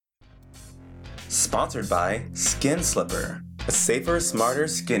Sponsored by Skin Slipper, a safer, smarter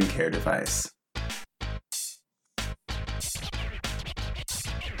skincare device.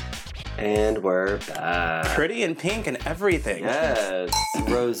 And we're back. Pretty and pink and everything. Yes.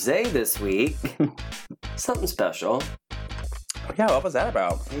 Rosé this week. Something special. Yeah, what was that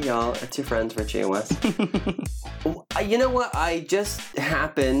about? Hey, y'all. It's your friends, Richie and Wes. You know what? I just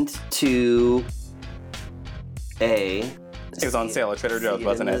happened to... It was on sale at Trader Joe's,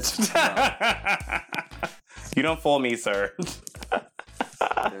 wasn't it? You don't fool me, sir.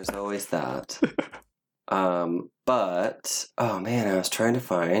 There's always that. But, oh man, I was trying to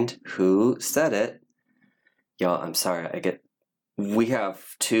find who said it. Y'all, I'm sorry. We have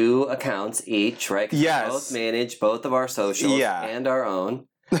 2 accounts each, right? 'Cause Yes. We both manage both of our socials and our own.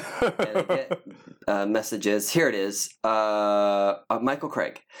 And I get messages. Here it is. Michael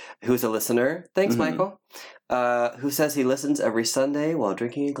Craig, who's a listener. Thanks, Michael. Who says he listens every Sunday while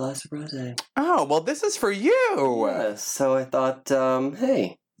drinking a glass of rosé. Oh, well, this is for you. Yes, so I thought,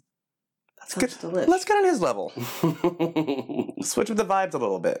 hey, that sounds delicious. Let's get on his level. Switch with the vibes a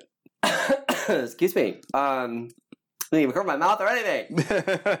little bit. Excuse me. I didn't even cover my mouth or anything.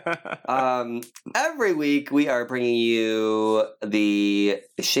 Every week we are bringing you the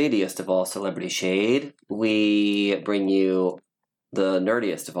shadiest of all celebrity shade. We bring you the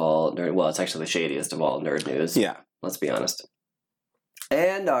nerdiest of all nerd. Well, it's actually the shadiest of all nerd news. Yeah. Let's be honest.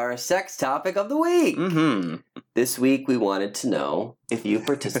 And our sex topic of the week. Mm-hmm. This week we wanted to know if you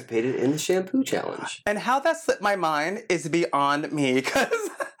participated in the shampoo challenge. And how that slipped my mind is beyond me, because...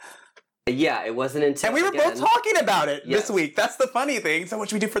 Yeah, it wasn't until... And we were both talking about it Yes. this week. That's the funny thing. So what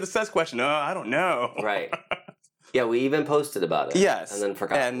should we do for the sex question? Oh, I don't know. Right. Yeah, we even posted about it. Yes. And then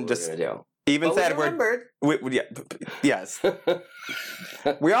forgot And what just we were going to do. Even But said we remembered. Yes.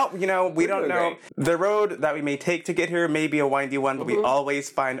 We all, we don't doing know. great. The road that we may take to get here may be a windy one, but we always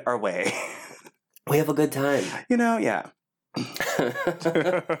find our way. We have a good time. Yeah.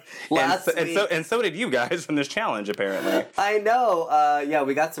 Last week, and so did you guys from this challenge, apparently. I know. Yeah,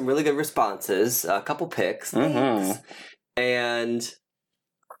 we got some really good responses. A couple picks. Mm-hmm. And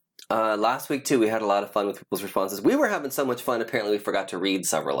last week, too, we had a lot of fun with people's responses. We were having so much fun, apparently we forgot to read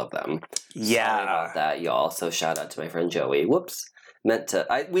several of them. Yeah. Sorry about that, y'all. So shout out to my friend Joey. Whoops.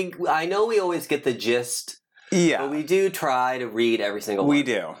 I know we always get the gist. Yeah. But we do try to read every single one. We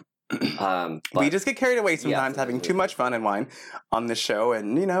do. We just get carried away sometimes having too much fun and wine on this show.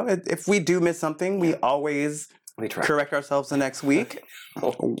 And, if we do miss something, we always correct ourselves the next week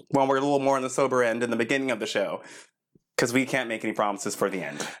when we're a little more on the sober end in the beginning of the show. Because we can't make any promises for the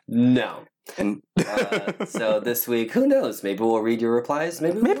end. No. And So this week, who knows? Maybe we'll read your replies.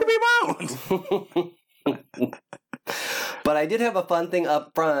 Maybe we won't. But I did have a fun thing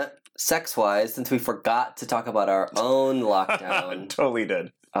up front, sex-wise, since we forgot to talk about our own lockdown. Totally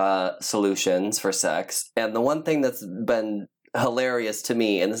did. Solutions for sex. And the one thing that's been hilarious to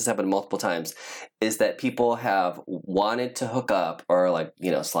me, and this has happened multiple times, is that people have wanted to hook up or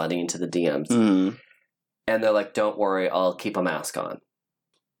sliding into the DMs. Mm. And they're like, don't worry, I'll keep a mask on.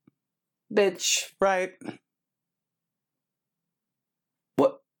 Bitch. Right.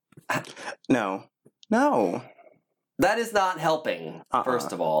 What? No. That is not helping,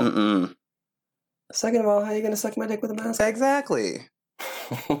 first of all. Mm-mm. Second of all, how are you going to suck my dick with a mask? Exactly.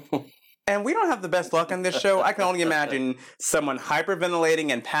 And we don't have the best luck on this show. I can only imagine someone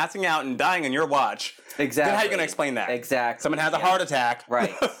hyperventilating and passing out and dying on your watch. Exactly. Then how are you going to explain that? Exactly. Someone has a heart attack.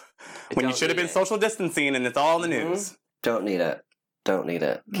 Right. When you should have been social distancing and it's all in the news. Don't need it.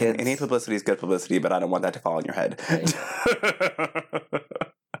 Kids. Any publicity is good publicity, but I don't want that to fall on your head.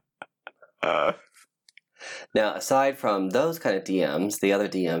 Now, aside from those kind of DMs, the other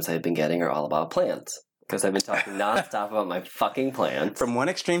DMs I've been getting are all about plants. Because I've been talking nonstop about my fucking plants. From one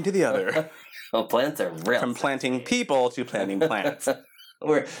extreme to the other. Well, plants are real. From planting people to planting plants.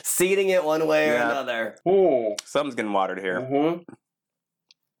 We're seeding it one way or another. Ooh. Something's getting watered here. Mm-hmm.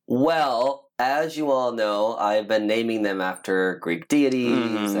 Well, as you all know, I've been naming them after Greek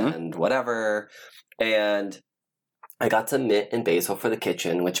deities and whatever. And I got some mint and basil for the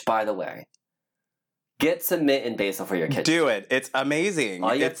kitchen, which, by the way, get some mint and basil for your kitchen. Do it. It's amazing.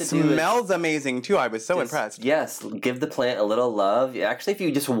 All you it have to do smells amazing, too. I was so impressed. Yes. Give the plant a little love. Actually, if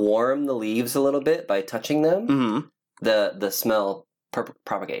you just warm the leaves a little bit by touching them, the smell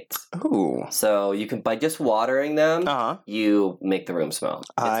propagates. Ooh. So you can, by just watering them, you make the room smell.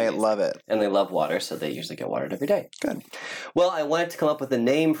 I love it. And they love water, so they usually get watered every day. Good. Well, I wanted to come up with a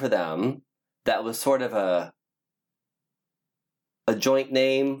name for them that was sort of a joint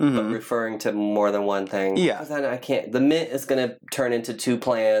name, but referring to more than one thing. Yeah. Because I can't. The mint is going to turn into 2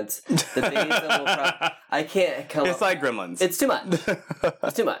 plants. The basil will I can't come It's like Gremlins. It's too much.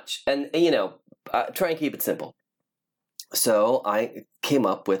 It's too much. And, try and keep it simple. So I came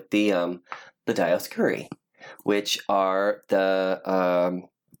up with the Dioscuri, which are the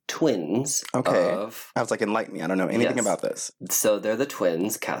twins of... I was like, enlighten me. I don't know anything about this. So they're the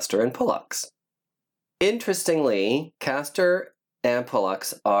twins, Castor and Pollux. Interestingly, Castor and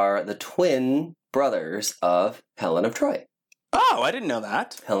Pollux are the twin brothers of Helen of Troy. Oh, I didn't know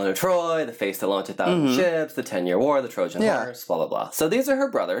that. Helen of Troy, the face that launched 1,000 ships, the 10-year war, the Trojan horse, blah, blah, blah. So these are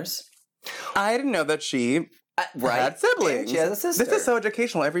her brothers. I didn't know that she had siblings. And she has a sister. This is so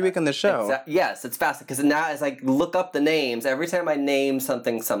educational every week on the show. Yes, it's fascinating. Because now as I look up the names, every time I name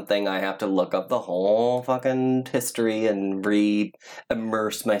something, I have to look up the whole fucking history and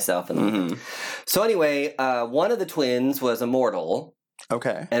immerse myself in them. So anyway, one of the twins was immortal.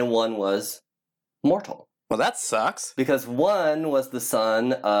 Okay. And one was mortal. Well, that sucks. Because one was the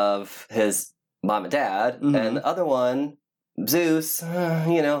son of his mom and dad, and the other one, Zeus,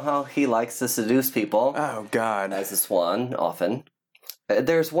 you know how he likes to seduce people. Oh, God. As a swan, often.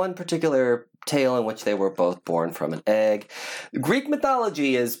 There's one particular tale in which they were both born from an egg. Greek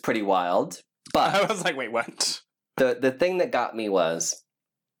mythology is pretty wild, but... I was like, wait, what? The thing that got me was...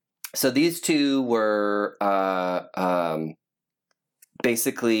 So these two were...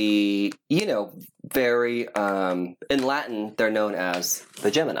 basically, you know, very, in Latin, they're known as the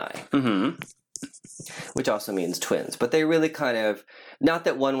Gemini, which also means twins. But they really kind of, not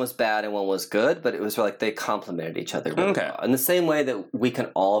that one was bad and one was good, but it was like they complemented each other really well. In the same way that we can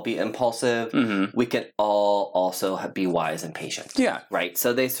all be impulsive, we can all also be wise and patient. Yeah. Right?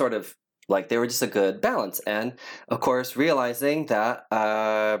 So they sort of, like, they were just a good balance. And, of course, realizing that,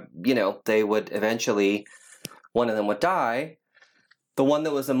 you know, they would eventually, one of them would die. The one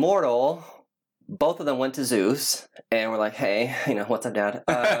that was immortal, both of them went to Zeus and were like, hey, you know, what's up, Dad?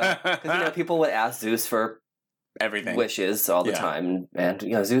 Because, you know, people would ask Zeus for everything, wishes all the time. And, you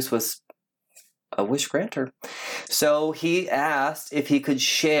know, Zeus was a wish granter. So he asked if he could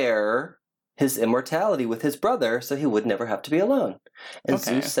share his immortality with his brother so he would never have to be alone. And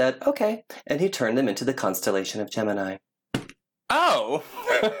Zeus said, okay. And he turned them into the constellation of Gemini. Oh!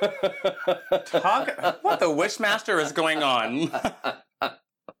 What the Wishmaster is going on?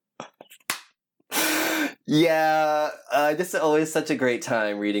 Yeah, just always such a great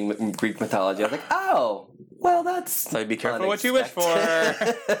time reading Greek mythology. I was like, oh, well, that's so be careful what you wish for.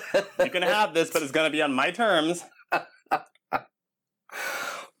 You can have this, but it's going to be on my terms.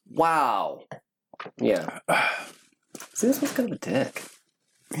 Wow. Yeah. Zeus was kind of a dick.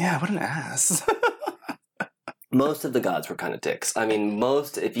 Yeah, what an ass. Most of the gods were kind of dicks. I mean,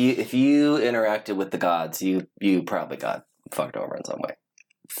 if you interacted with the gods, you probably got fucked over in some way.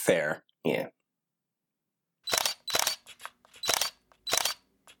 Fair. Yeah.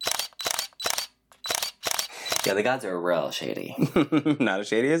 Yeah, the gods are real shady. Not as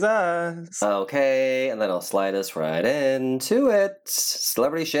shady as us. Okay, and then I'll slide us right into it.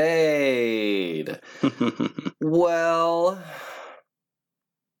 Celebrity shade. Well,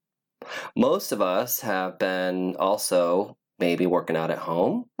 most of us have been also maybe working out at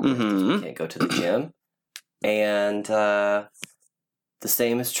home. We can't go to the gym. And the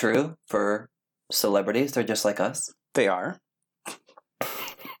same is true for celebrities. They're just like us. They are.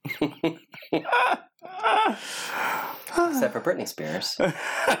 Except for Britney Spears,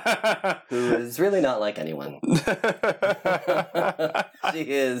 who is really not like anyone. She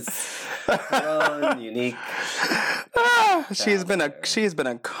is her own unique. She's been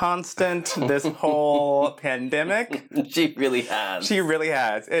a constant this whole pandemic. She really has. She really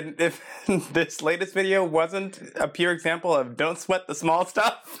has. And if this latest video wasn't a pure example of don't sweat the small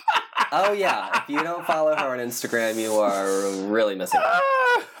stuff. Oh yeah, if you don't follow her on Instagram, you are really missing out.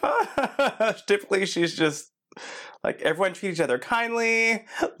 Typically, she's just like, everyone treat each other kindly.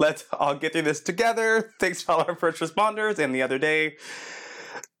 Let's all get through this together. Thanks to all our first responders. And the other day,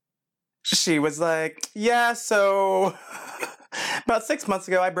 she was like, yeah, so about 6 months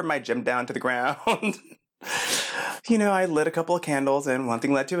ago, I burned my gym down to the ground. You know, I lit a couple of candles and one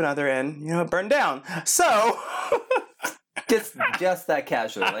thing led to another and, you know, it burned down. So... Just that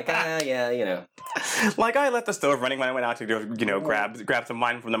casually, like, yeah, you know. Like, I left the stove running when I went out to go, you know, grab some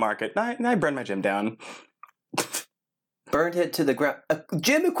wine from the market. And I burned my gym down. Burned it to the ground.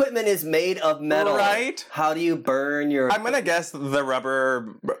 Gym equipment is made of metal. Right? How do you burn your... I'm going to guess the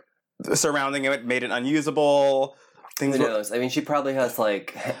rubber surrounding it made it unusable. Who knows? I mean, she probably has,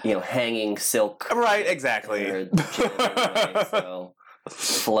 like, you know, hanging silk. Right, exactly. In her gym, right? So...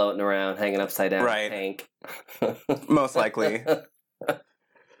 floating around, hanging upside down, right? Tank. Most likely.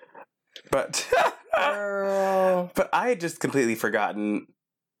 But I had just completely forgotten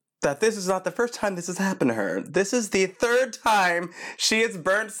that this is not the first time this has happened to her. This is the third time she has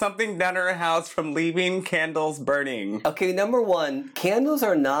burnt something down her house from leaving candles burning. Okay, number one, candles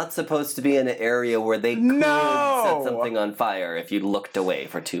are not supposed to be in an area where they could set something on fire if you looked away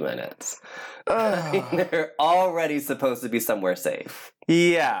for 2 minutes. I mean, they're already supposed to be somewhere safe.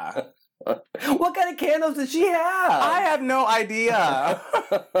 Yeah. What kind of candles does she have? I have no idea.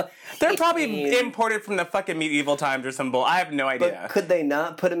 They're probably imported from the fucking medieval times or some bull. I have no idea. But could they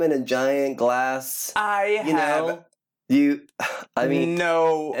not put them in a giant glass? I mean,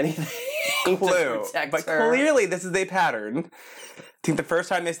 no anything clue. But clearly, this is a pattern. I think the first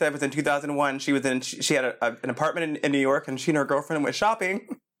time they said was in 2001. She had an apartment in New York, and she and her girlfriend went shopping.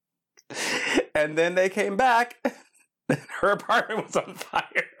 And then they came back, and her apartment was on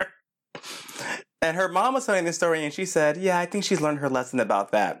fire. And her mom was telling this story, and she said, yeah, I think she's learned her lesson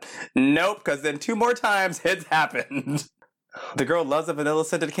about that. Nope, because then 2 more times it's happened. The girl loves a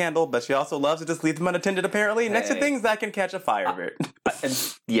vanilla-scented candle, but she also loves to just leave them unattended, apparently, next to things that can catch a fire.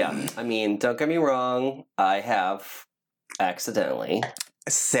 Yeah, I mean, don't get me wrong. I have accidentally...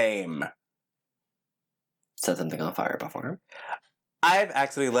 Same. Set something on fire before. I've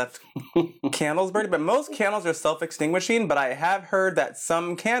accidentally left candles burning, but most candles are self-extinguishing, but I have heard that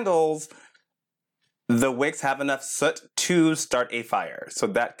some candles... the wicks have enough soot to start a fire. So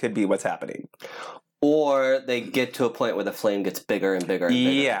that could be what's happening. Or they get to a point where the flame gets bigger and bigger and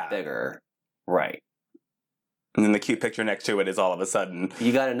bigger and bigger. Right. And then the cute picture next to it is all of a sudden...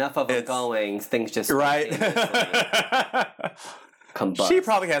 You got enough of them going, things just... Right. Combust. She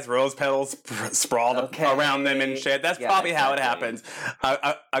probably has rose petals sprawled around them and shit. That's probably how it happens.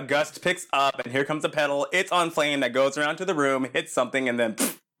 A gust picks up and here comes a petal. It's on flame that goes around to the room, hits something, and then...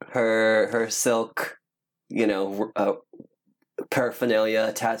 Her silk, paraphernalia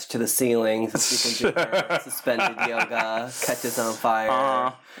attached to the ceiling so she can do her suspended yoga, catches on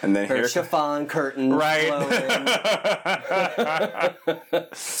fire. And then her chiffon curtain. Right.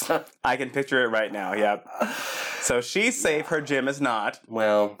 I can picture it right now, yep. So she's safe, her gym is not.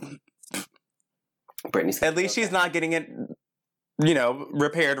 Well, Brittany's... At least she's not getting it,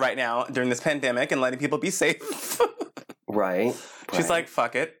 repaired right now during this pandemic and letting people be safe. Right. She's like,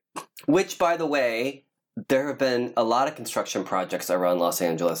 fuck it. Which, by the way, there have been a lot of construction projects around Los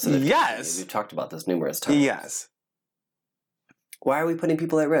Angeles. Yes. We've talked about this numerous times. Yes. Why are we putting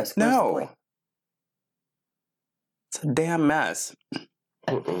people at risk? No. It's a damn mess.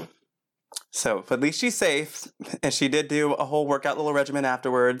 Mm-mm. So, at least she's safe. And she did do a whole workout little regimen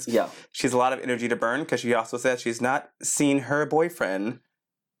afterwards. Yeah. She has a lot of energy to burn because she also said she's not seen her boyfriend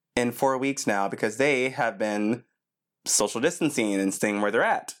in 4 weeks now because they have been social distancing and staying where they're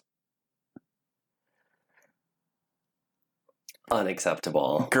at.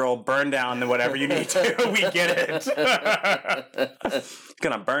 Unacceptable. Girl, burn down whatever you need to. We get it.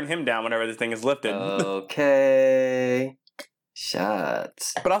 Gonna burn him down whenever this thing is lifted. Okay.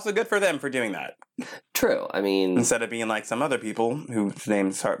 Shots. But also good for them for doing that. True. I mean... Instead of being like some other people whose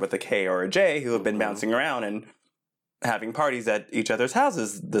names start with a K or a J who have been bouncing around and having parties at each other's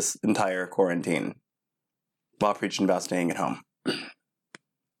houses this entire quarantine. While preaching about staying at home.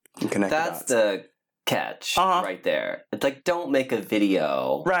 That's the catch right there. It's like, don't make a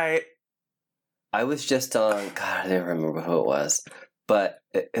video. Right. I was just on, God, I don't remember who it was, but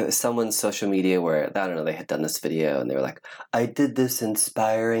it was someone's social media where, I don't know, they had done this video and they were like, I did this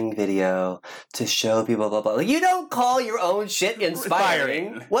inspiring video to show people, blah, blah. Like, you don't call your own shit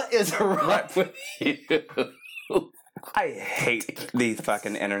inspiring. What is wrong with you? I hate the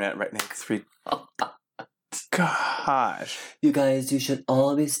fucking internet right now. It's Gosh. You guys, you should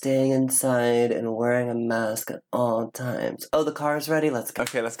all be staying inside and wearing a mask at all times. Oh, the car's ready? Let's go.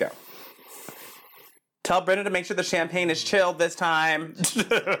 Okay, let's go. Tell Brenda to make sure the champagne is chilled this time.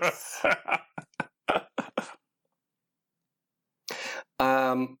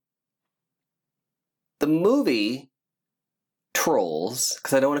 The movie Trolls,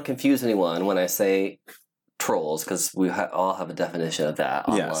 because I don't want to confuse anyone when I say Trolls, because we all have a definition of that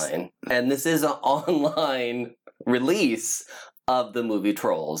online. Yes. And this is an online release of the movie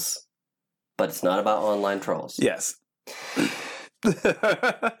Trolls, but it's not about online trolls. Yes.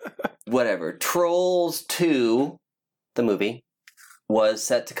 Whatever. Trolls 2, the movie, was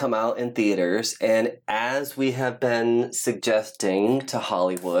set to come out in theaters, and as we have been suggesting to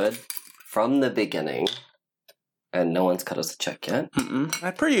Hollywood from the beginning, and no one's cut us a check yet.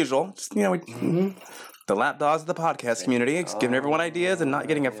 Per usual. Just, the lapdogs of the podcast community, giving everyone ideas and not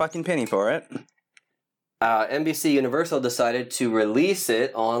getting a fucking penny for it. NBC Universal decided to release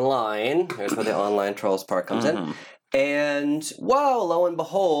it online. Here's where the online trolls part comes in. And, whoa, lo and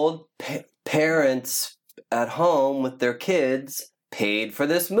behold, parents at home with their kids paid for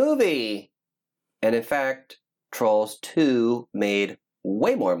this movie. And in fact, Trolls 2 made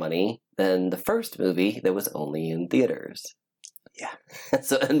way more money than the first movie that was only in theaters. Yeah.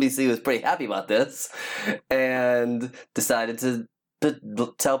 So NBC was pretty happy about this and decided to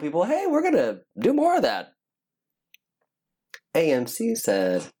tell people, hey, we're going to do more of that. AMC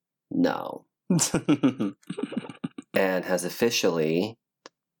said no. And has officially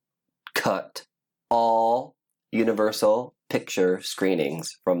cut all Universal Picture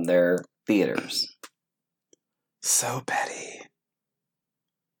screenings from their theaters. So petty.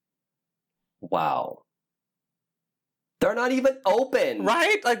 Wow. They're not even open.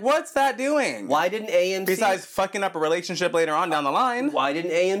 Right? Like, what's that doing? Why didn't AMC... Besides fucking up a relationship later on down the line. Why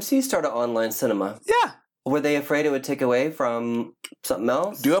didn't AMC start an online cinema? Yeah. Were they afraid it would take away from something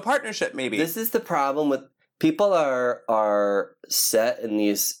else? Do a partnership, maybe. This is the problem with... People are set in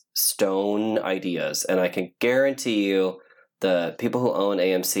these stone ideas, and I can guarantee you the people who own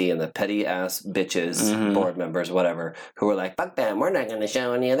AMC and the petty-ass bitches, board members, whatever, who are like, fuck them, we're not going to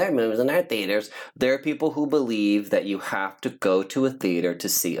show any of their movies in our theaters. There are people who believe that you have to go to a theater to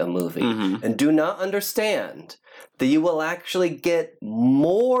see a movie and do not understand that you will actually get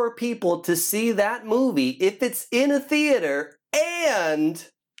more people to see that movie if it's in a theater and...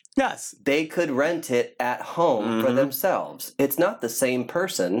 Yes. They could rent it at home for themselves. It's not the same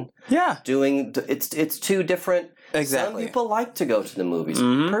person doing... It's two different... Exactly. Some people like to go to the movies.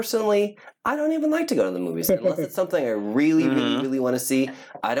 Personally, I don't even like to go to the movies unless it's something I really, really want to see.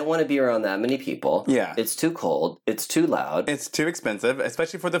 I don't want to be around that many people. Yeah. It's too cold. It's too loud. It's too expensive,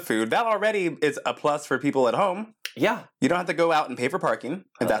 especially for the food. That already is a plus for people at home. Yeah. You don't have to go out and pay for parking,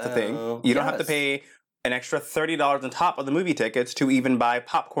 if that's a thing. You don't have to pay an extra $30 on top of the movie tickets to even buy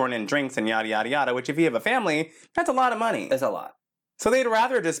popcorn and drinks and yada, yada, yada, which if you have a family, that's a lot of money. It's a lot. So they'd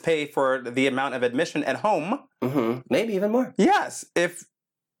rather just pay for the amount of admission at home. Maybe even more. Yes. If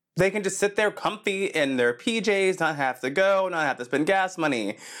they can just sit there comfy in their PJs, not have to go, not have to spend gas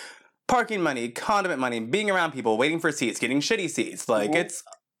money, parking money, condiment money, being around people, waiting for seats, getting shitty seats. Like, it's...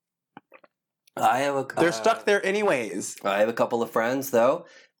 They're stuck there anyways. I have a couple of friends, though.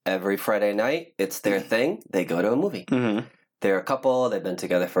 Every Friday night, it's their thing. They go to a movie. They're a couple. They've been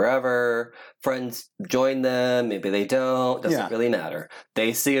together forever. Friends join them. Maybe they don't. Doesn't really matter.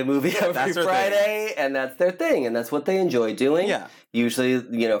 They see a movie every Friday, and that's their thing, and that's what they enjoy doing. Yeah. Usually,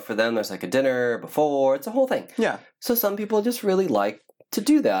 for them, there's like a dinner before. It's a whole thing. Yeah. So some people just really like to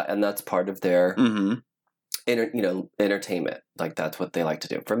do that, and that's part of their entertainment. Like, that's what they like to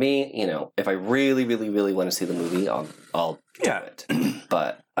do. For me, if I really, really, really want to see the movie, I'll do it.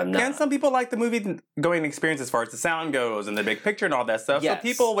 But I'm not. And some people like the movie going experience as far as the sound goes and the big picture and all that stuff. Yes. So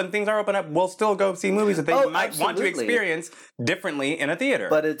people, when things are open up, will still go see movies that they might want to experience differently in a theater.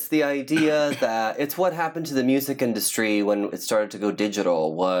 But it's the idea that it's what happened to the music industry when it started to go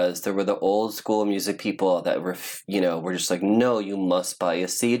digital. Was there were the old school music people that were just like, no, you must buy a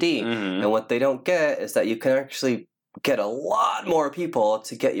CD. And what they don't get is that you can actually get a lot more people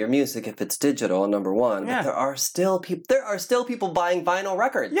to get your music if it's digital, number one. Yeah. But there are still people buying vinyl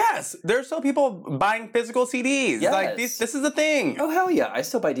records. Yes, there's still people buying physical CDs. Yes. Like, this is a thing. Oh, hell yeah. I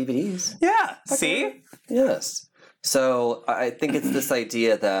still buy DVDs. Yeah, see? Yes. So I think it's this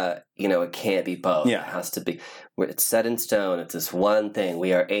idea that, it can't be both. Yeah. It has to be, it's set in stone. It's this one thing.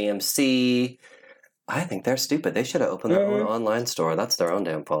 We are AMC. I think they're stupid. They should have opened their own online store. That's their own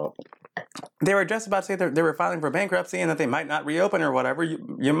damn fault. They were just about to say they were filing for bankruptcy and that they might not reopen or whatever.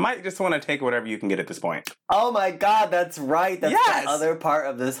 You might just want to take whatever you can get at this point. Oh my God, that's right. That's the other part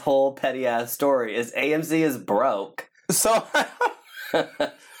of this whole petty ass story is AMC is broke. So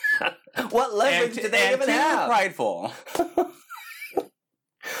what leverage do they even have? Prideful.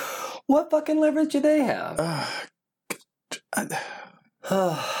 What fucking leverage do they have?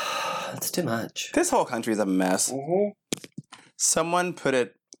 It's too much. This whole country is a mess. Someone put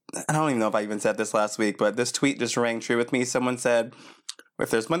it. I don't even know if I even said this last week, but this tweet just rang true with me. Someone said, if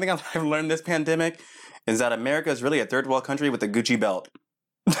there's one thing I've learned this pandemic, is that America is really a third world country with a Gucci belt.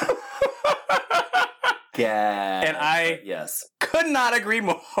 Yeah. And I could not agree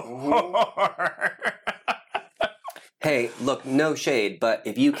more. Hey, look, no shade, but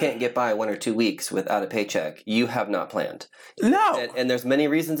if you can't get by 1 or 2 weeks without a paycheck, you have not planned. No. And there's many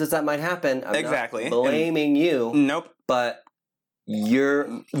reasons that might happen. I'm not blaming you. Nope. But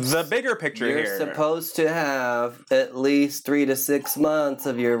the bigger picture here. You're supposed to have at least 3 to 6 months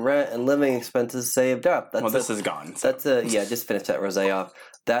of your rent and living expenses saved up. This is gone. So. Just finish that rosé off.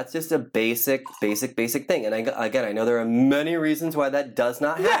 That's just a basic thing. And I know there are many reasons why that does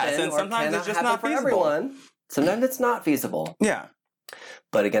not happen. Yes, and sometimes it's just not feasible. For everyone. Sometimes it's not feasible. Yeah.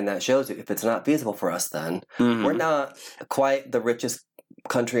 But again, that shows you if it's not feasible for us, then we're not quite the richest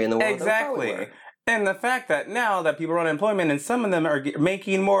country in the world. Exactly. And the fact that now that people are on unemployment and some of them are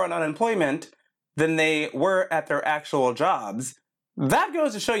making more on unemployment than they were at their actual jobs, that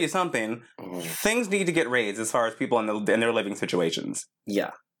goes to show you something. Things need to get raised as far as people in their living situations.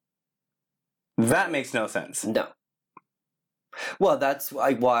 Yeah. That makes no sense. No. Well, that's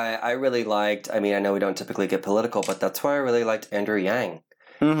why I really liked, I mean, I know we don't typically get political, but that's why I really liked Andrew Yang.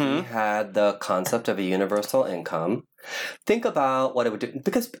 He had the concept of a universal income. Think about what it would do.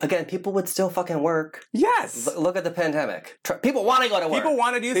 Because, again, people would still fucking work. Yes. Look at the pandemic. People want to go to work. People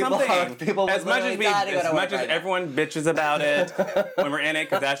want to do something. As much as everyone bitches about it when we're in it,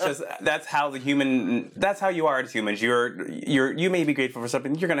 because that's how you are as humans. You may be grateful for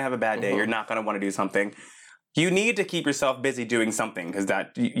something. You're going to have a bad day. You're not going to want to do something. You need to keep yourself busy doing something because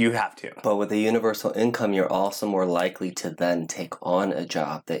that you have to. But with a universal income, you're also more likely to then take on a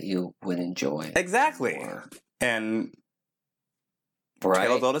job that you would enjoy. Exactly. More. And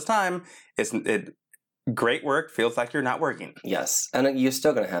tale as old as time, great work feels like you're not working. Yes. And you're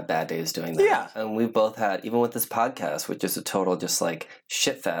still going to have bad days doing that. Yeah. And we've both had, even with this podcast, which is a total just like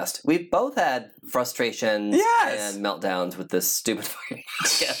shit fest, we've both had frustrations and meltdowns with this stupid fucking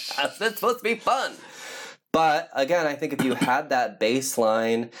podcast. It's supposed to be fun. But again, I think if you had that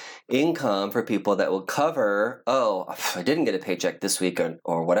baseline income for people that would cover, I didn't get a paycheck this week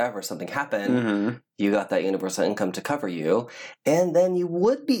or whatever, something happened, you got that universal income to cover you. And then you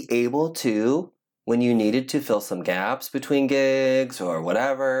would be able to, when you needed to fill some gaps between gigs or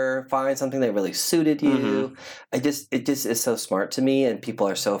whatever, find something that really suited you. It just is so smart to me, and people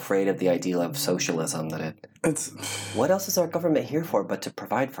are so afraid of the ideal of socialism that what else is our government here for but to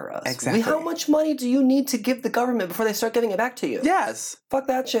provide for us? Exactly. How much money do you need to give the government before they start giving it back to you? Yes. Fuck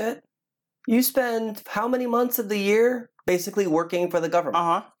that shit. You spend how many months of the year basically working for the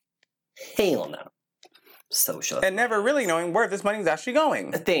government? Hell no. Socialist. And never really knowing where this money is actually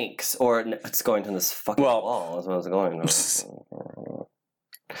going. Thanks. Or it's going to this fucking wall. That's what it's going to.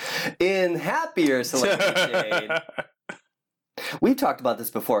 In happier Celebrity Shade, we've talked about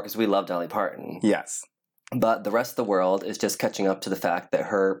this before because we love Dolly Parton. Yes. But the rest of the world is just catching up to the fact that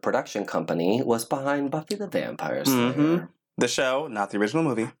her production company was behind Buffy the Vampire Slayer. The show, not the original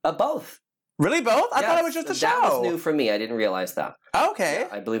movie. Both. Really, both? I thought it was just a show. That was new for me. I didn't realize that. Okay.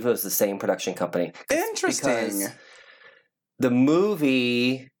 Yeah, I believe it was the same production company. Interesting. The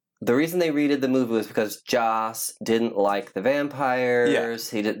movie, the reason they redid the movie was because Joss didn't like the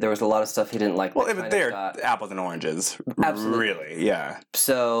vampires. Yeah. There was a lot of stuff he didn't like. Well, they're apples and oranges. Absolutely. Really, yeah.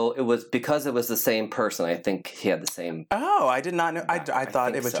 So it was because it was the same person. I think he had the same. Oh, I did not know. I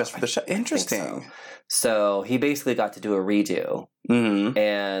thought it was just for the show. Interesting. So he basically got to do a redo.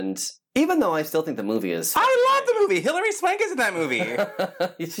 And even though I still think the movie is... I love the movie. Hilary Swank is in that movie.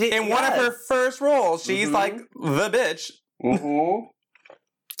 In one of her first roles, she's like the bitch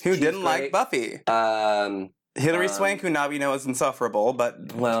who didn't like Buffy. Hilary Swank, who now we know is insufferable,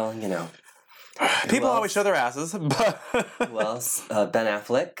 but... Well, you know. People always show their asses, but... Who else? Ben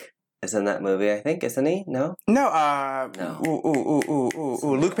Affleck is in that movie, I think, isn't he? No? No,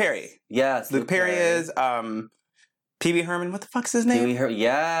 Luke Perry. Yes, Luke Perry is... Pee-wee Herman, what the fuck's his name? Pee-wee Herman,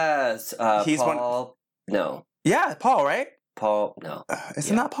 yes. He's Paul. No. Yeah, Paul, right? Paul, no.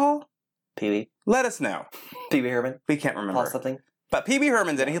 Is it not Paul? Pee-wee. Let us know. Pee-wee Herman. We can't remember. Paul something. But Pee-wee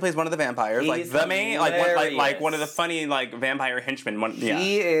Herman's in it. He plays one of the vampires. He's the main, like one of the funny, vampire henchmen.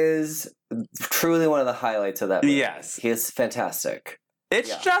 He is truly one of the highlights of that movie. Yes. He is fantastic.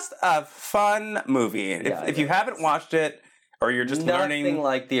 It's just a fun movie. If you haven't watched it, or you're just learning,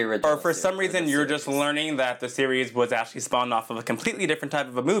 like the original, or for some reason you're just learning that the series was actually spawned off of a completely different type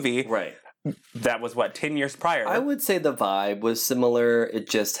of a movie. Right. That was 10 years prior. I would say the vibe was similar. It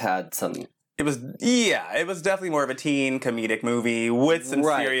just had some. It was definitely more of a teen comedic movie with some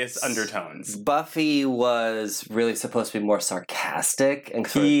serious undertones. Buffy was really supposed to be more sarcastic and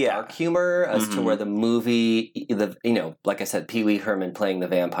sort of dark humor, as to where the movie, like I said, Pee-wee Herman playing the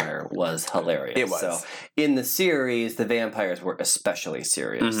vampire was hilarious. It was. So in the series, the vampires were especially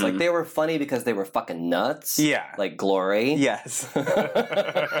serious. Like they were funny because they were fucking nuts. Yeah. Like Glory. Yes.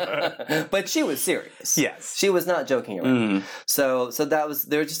 But she was serious. Yes. She was not joking around. So there was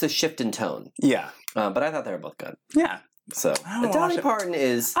just a shift in tone. Yeah. But I thought they were both good. Yeah. So Dolly Parton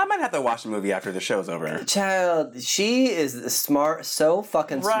is... I might have to watch the movie after the show's over. Child, she is smart, so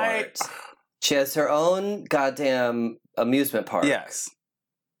fucking smart. She has her own goddamn amusement park. Yes.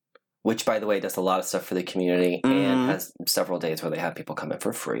 which, by the way, does a lot of stuff for the community and has several days where they have people come in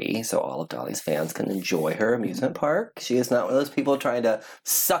for free, so all of Dolly's fans can enjoy her amusement park. She is not one of those people trying to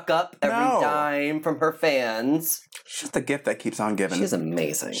suck up every dime from her fans. She's the gift that keeps on giving. She's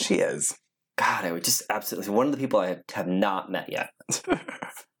amazing. She is. God, I would just absolutely... One of the people I have not met yet.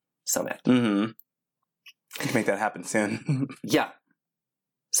 So mad. Make that happen soon. Yeah.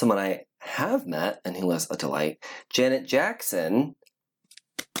 Someone I have met, and who was a delight, Janet Jackson...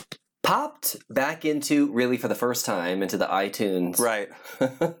 popped back into, really for the first time, into the iTunes. Right.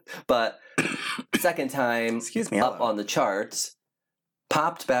 But second time up on the charts,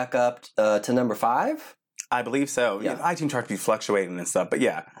 popped back up to number 5? I believe so. Yeah. iTunes charts be fluctuating and stuff, but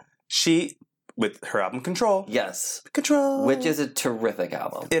yeah. She, with her album Control. Yes. Control. Which is a terrific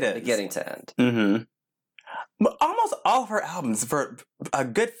album. It is. Beginning to end. But almost all of her albums for a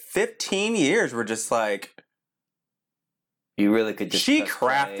good 15 years were just like... You really could just... She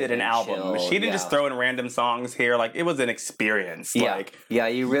crafted an album. Chill. She didn't just throw in random songs here. Like, it was an experience. Yeah. Like, yeah,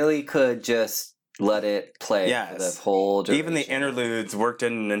 you really could just let it play for the whole duration. Even the interludes worked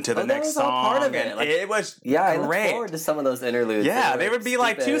into the next song. Part of it. Like, it was great. I look forward to some of those interludes. Yeah, they would be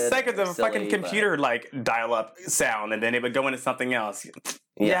like 2 seconds of a fucking computer like dial-up sound, and then it would go into something else.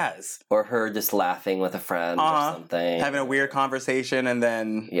 Yeah. Yes. Or her just laughing with a friend or something. Having a weird conversation and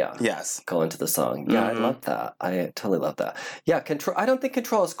then... Yeah. Yes. Go into the song. Yeah, I love that. I totally love that. Yeah, Control... I don't think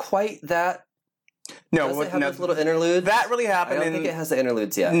Control is quite that... No, does it have those little interludes? That really happened I don't think it has the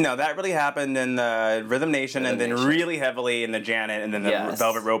interludes yet. No, that really happened in the Rhythm Nation and then really heavily in the Janet and then the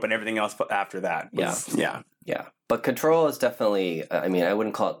Velvet Rope and everything else after that. Yeah. But Control is definitely... I mean, I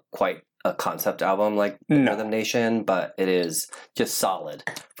wouldn't call it quite a concept album like Rhythm Nation, but it is just solid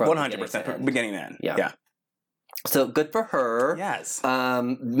from 100% from beginning to end. Yeah. So good for her. Yes.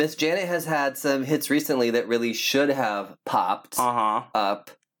 Miss Janet has had some hits recently that really should have popped up.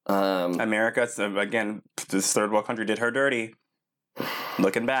 America, again, this third world country did her dirty.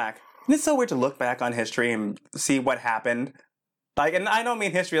 Looking back. And it's so weird to look back on history and see what happened. Like, and I don't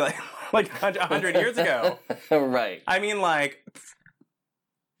mean history like 100 years ago. Right. I mean like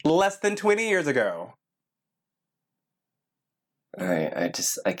less than 20 years ago. All right, I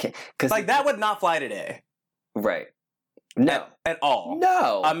can't... Cause like, that would not fly today. Right. No. At all.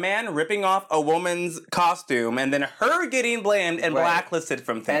 No. A man ripping off a woman's costume and then her getting blamed and blacklisted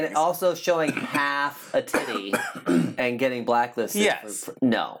from things. And also showing half a titty and getting blacklisted. Yes.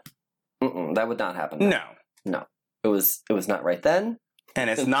 No. That would not happen. No. It was not right then. And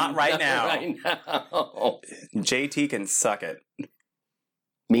it's not right now. Right now. JT can suck it.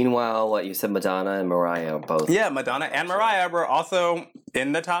 Meanwhile, what you said, Madonna and Mariah both. Yeah, Madonna and Mariah were also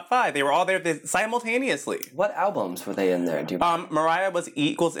in the top 5. They were all there simultaneously. What albums were they in there? Mariah was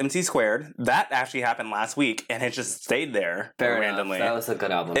E = MC squared. That actually happened last week, and it just stayed there randomly. That was a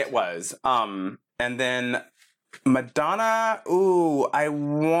good album. It was. And then Madonna, I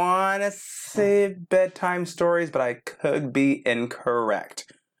want to say Bedtime Stories, but I could be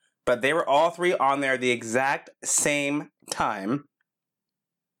incorrect. But they were all 3 on there the exact same time.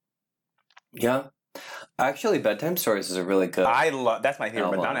 Yeah. Actually, Bedtime Stories is a really good that's my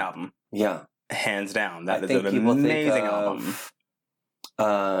favorite Madonna album. Yeah. Hands down. That is an amazing album.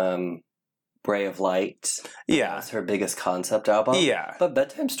 Ray of Light. Yeah. That's her biggest concept album. Yeah. But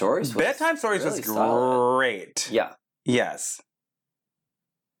Bedtime Stories was really great. Yeah. Yes.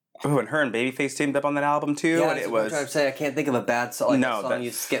 Oh, and her and Babyface teamed up on that album too. Yeah, and it was... I'm saying I can't think of a bad song. A song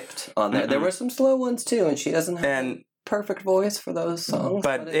you skipped on there. There were some slow ones too, and she doesn't have perfect voice for those songs.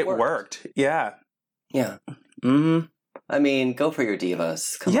 But it worked. Yeah. Yeah. Mm-hmm. I mean, go for your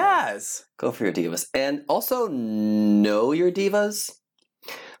divas. Come on. Go for your divas. And also know your divas.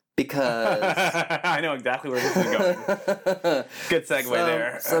 Because... I know exactly where this is going. Good segue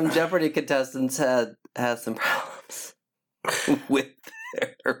there. Some Jeopardy contestants had some problems with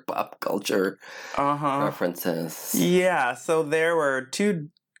their pop culture references. Yeah, so there were 2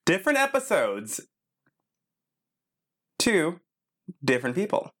 different episodes. 2 different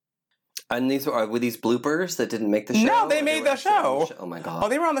people. And were these bloopers that didn't make the show? No, they made the show. Oh my god. Oh,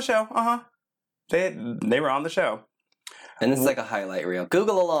 they were on the show. They were on the show. And this is like a highlight reel.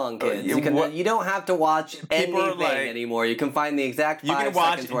 Google along, kids. You don't have to watch anything anymore. You can find the exact 5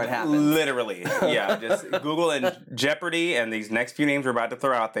 seconds where it happens. Literally. Yeah, just Google and Jeopardy and these next few names we're about to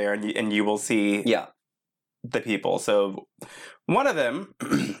throw out there, and you will see the people. So one of them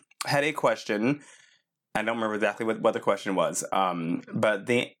had a question. I don't remember exactly what the question was. But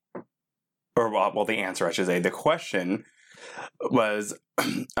the answer, I should say. The question was,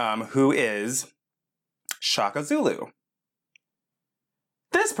 who is Shaka Zulu?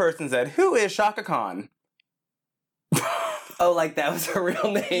 This person said, who is Shaka Khan? Oh, like that was her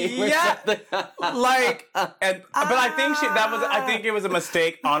real name? Yeah. Like, but I think it was a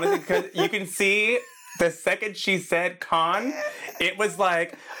mistake, honestly, because you can see the second she said Khan, it was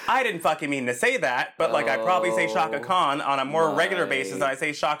like, I didn't fucking mean to say that, but like I probably say Shaka Khan on a more regular basis than I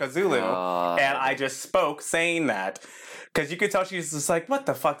say Shaka Zulu. And I just spoke saying that. Because you could tell she was just like, what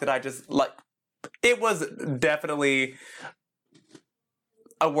the fuck did I just, like, it was definitely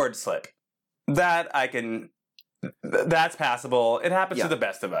a word slip. That's passable. It happens to the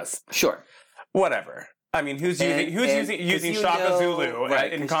best of us. Sure. Whatever. I mean, who's using Shaka Zulu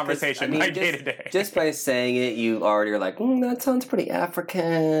in conversation day to day? Just by saying it, you already are like, that sounds pretty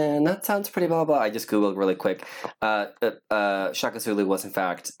African. That sounds pretty blah blah. I just googled really quick. Shaka Zulu was in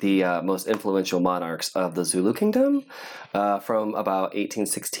fact the most influential monarchs of the Zulu kingdom from about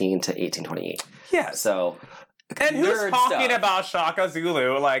 1816 to 1828. Yeah. So, and who's talking about Shaka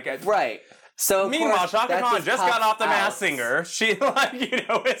Zulu? Like, right. So meanwhile, Shaka Khan just got off The Masked Singer. She, like,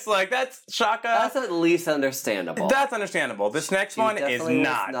 it's like, that's Shaka. That's at least understandable. That's understandable. This next one is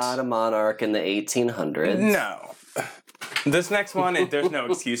not. Was not a monarch in the 1800s. No. This next one, there's no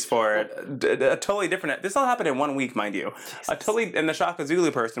excuse for it. A totally different. This all happened in 1 week, mind you. And the Shaka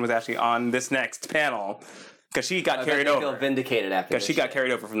Zulu person was actually on this next panel because she got carried over. Feel vindicated after. Because she got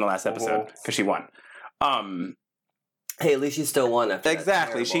carried over from the last episode because she won. Hey, at least she still won after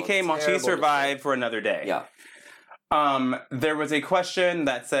exactly. She came on. She survived for another day. Yeah. There was a question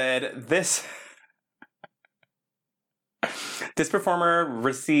that said this performer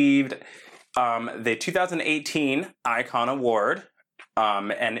received the 2018 Icon Award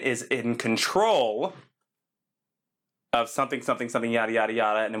and is in control of something yada yada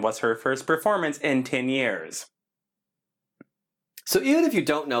yada, and it was her first performance in 10 years. So even if you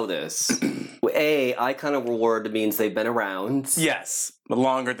don't know this, Icon Award means they've been around. Yes,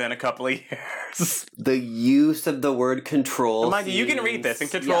 longer than a couple of years. The use of the word control. Mind you, you can read this, and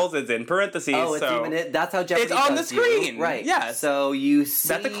controls is in parentheses. Oh, it's even it. That's how Jeopardy it's on the screen, right? Yeah. So you see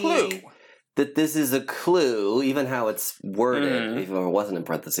that's a clue. That this is a clue, even how it's worded. Even if it wasn't in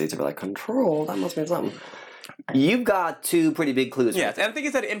parentheses, you'd be like, control. That must mean something. You've got two pretty big clues. Yes, and I think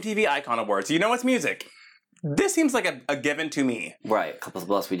it said MTV Icon Awards. So you know it's music. This seems like a given to me. Right. Couples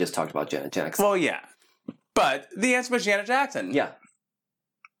Plus, we just talked about Janet Jackson. Well, yeah. But the answer was Janet Jackson. Yeah.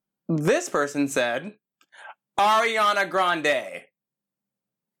 This person said Ariana Grande.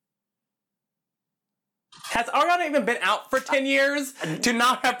 Has Ariana even been out for 10 years to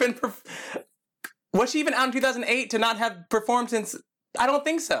not have been... Was she even out in 2008 to not have performed since... I don't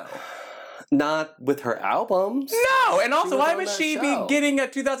think so. Not with her albums. No, and also, why would she be getting a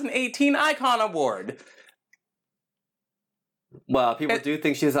 2018 Icon Award? Well, people do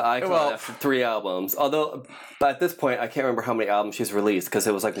think she's an icon after 3 albums. Although, at this point, I can't remember how many albums she's released because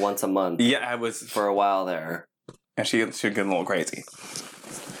it was like once a month. Yeah, I was for a while there, and she getting a little crazy.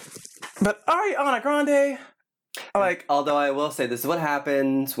 But Ariana Grande, like, although I will say, this is what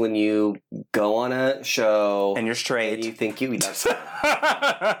happens when you go on a show and you're straight, and you think you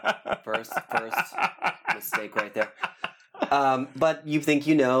first mistake right there. But you think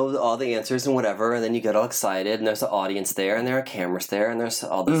you know all the answers and whatever, and then you get all excited, and there's an audience there, and there are cameras there, and there's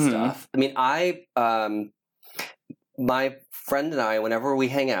all this stuff. I mean, my friend and I, whenever we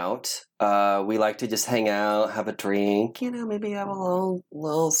hang out, we like to just hang out, have a drink, maybe have a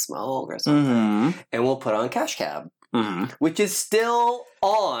little smoke or something, and we'll put on Cash Cab. Which is still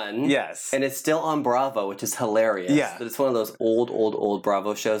on. Yes. And it's still on Bravo, which is hilarious. Yeah. But it's one of those old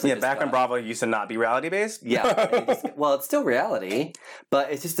Bravo shows. Yeah, back when Bravo used to not be reality-based. Yeah. Well, it's still reality,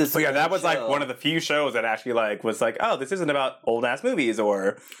 but it's just this that was like one of the few shows that actually like was like, oh, this isn't about old-ass movies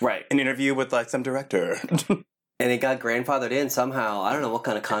or an interview with like some director. And it got grandfathered in somehow. I don't know what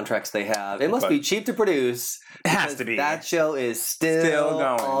kind of contracts they have. It must be cheap to produce. It has to be. That show is still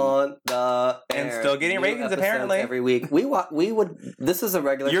going on the air. And still getting ratings, apparently. Every week. We would, this is a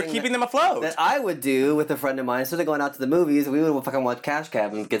regular You're thing keeping them afloat. That I would do with a friend of mine. Instead of going out to the movies, we would fucking watch Cash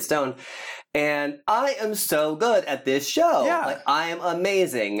Cab and get stoned. And I am so good at this show. Yeah. Like, I am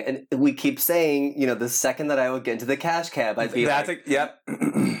amazing. And we keep saying, the second that I would get into the Cash Cab, I'd be yep.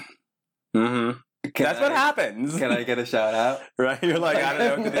 That's what happens. Can I get a shout out? Right? You're like, I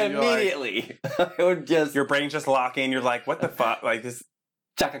don't know. Immediately. I would just... Your brain's just locking. You're like, what the fuck? Like this...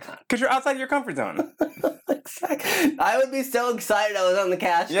 Chaka Khan. Because you're outside your comfort zone. Exactly. I would be so excited I was on the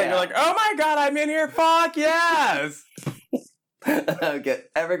Cash Cab. Yeah, you're like, oh my God, I'm in here. Fuck yes. I would get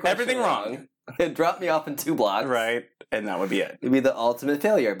everything wrong. It'd drop me off in 2 blocks. Right. And that would be it. It'd be the ultimate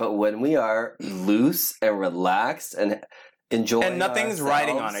failure. But when we are loose and relaxed and... enjoying and nothing's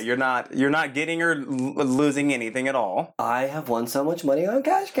riding on it. You're not getting or losing anything at all. I have won so much money on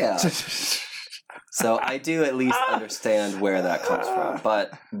Cash Cab. So I do at least understand where that comes from.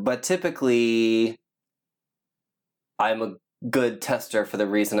 But typically, I'm a good tester for the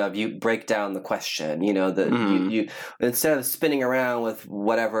reason of you break down the question. You know, that you instead of spinning around with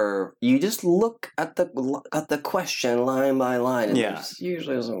whatever, you just look at the question line by line. And there's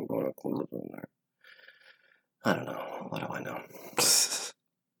usually some clues in there. I don't know. What do I know?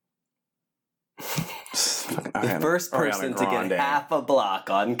 The first person to get half a block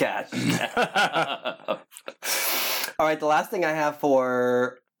on Cash. All right, the last thing I have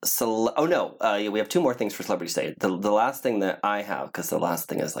for... we have two more things for Celebrity State. The last thing that I have, because the last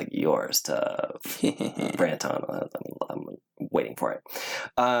thing is like yours to rant on. I'm waiting for it.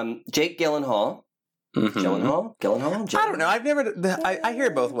 Jake Gyllenhaal. Gyllenhaal? I don't know. I've never... I hear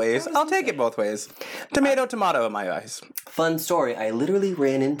it both ways. I'll take it both ways. Tomato in my eyes. Fun story. I literally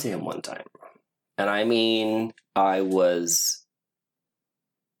ran into him one time. And I mean, I was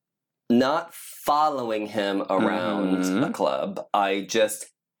not following him around a club. I just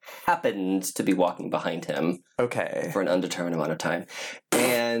happened to be walking behind him. Okay. For an undetermined amount of time.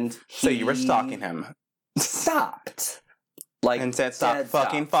 And so you were stalking him. Stopped. And said, stop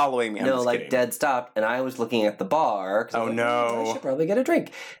fucking following me. No, like dead stopped. And I was looking at the bar. Oh, no. I should probably get a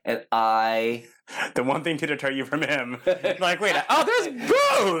drink. And I... The one thing to deter you from him. Like, wait, there's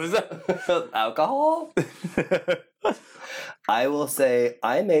booze! Alcohol? I will say,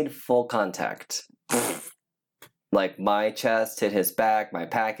 I made full contact. Like, my chest hit his back, my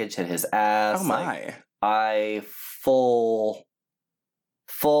package hit his ass. Oh, my. Like, I full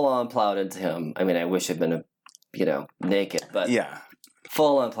on plowed into him. I mean, I wish I'd been naked, but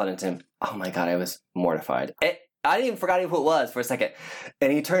full on plowed into him. Oh my God, I was mortified. I didn't even forgot who it was for a second.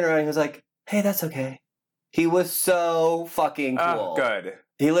 And he turned around and he was like, hey, that's okay. He was so fucking cool. Oh, good.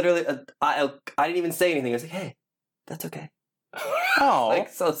 He literally, I didn't even say anything. I was like, hey, that's okay. Oh. Like,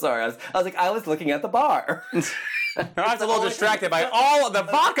 so sorry. I was looking at the bar. I was a little distracted by all of the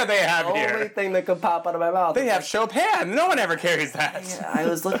vodka they have here. The only thing that could pop out of my mouth. They have Chopin. No one ever carries that. Yeah, I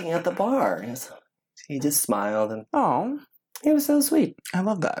was looking at the bar. He just smiled and he was so sweet. I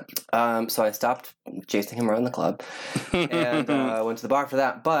love that. So I stopped chasing him around the club and went to the bar for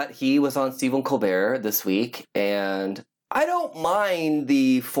that. But he was on Stephen Colbert this week, and I don't mind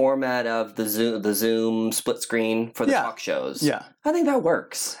the format of the Zoom split screen for the talk shows. Yeah, I think that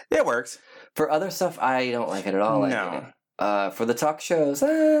works. It works. For other stuff, I don't like it at all. No. For the talk shows,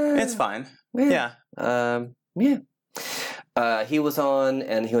 it's fine. Yeah. He was on,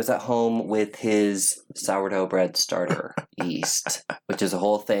 and he was at home with his sourdough bread starter yeast, which is a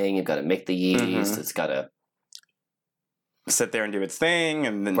whole thing. You've got to make the yeast. It's got to sit there and do its thing,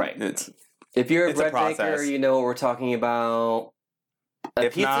 and then if you're a bread baker, you know what we're talking about.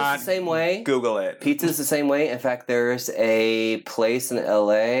 If pizza's not, the same way. Google it. Pizza's the same way. In fact, there's a place in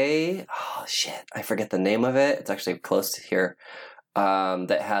LA. Oh shit, I forget the name of it. It's actually close to here.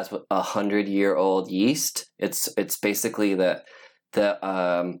 That has 100-year-old yeast. It's basically the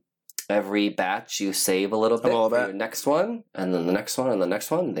every batch you save a little bit for your next one, and then the next one, and the next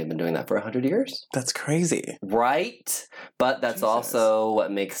one. They've been doing that for 100 years. That's crazy, right? But that's also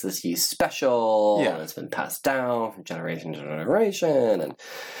what makes this yeast special. Yeah, and it's been passed down from generation to generation, and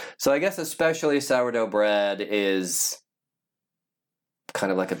so I guess especially sourdough bread is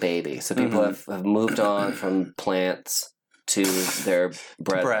kind of like a baby. So people have moved on from plants to their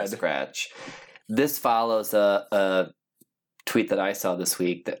bread from scratch. This follows a tweet that I saw this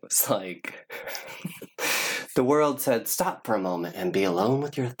week that was like, the world said, stop for a moment and be alone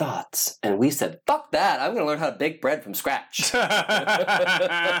with your thoughts. And we said, fuck that. I'm going to learn how to bake bread from scratch.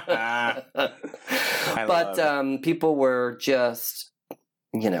 But people were just,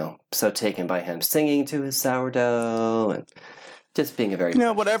 so taken by him singing to his sourdough and just being a very...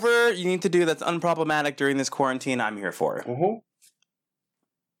 whatever you need to do that's unproblematic during this quarantine, I'm here for.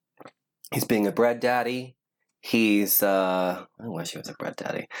 He's being a bread daddy. He's, I wish he was a bread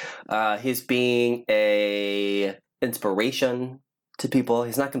daddy. He's being a inspiration to people.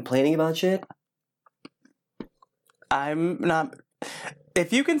 He's not complaining about shit. I'm not...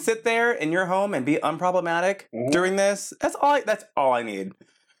 If you can sit there in your home and be unproblematic during this, that's all I need.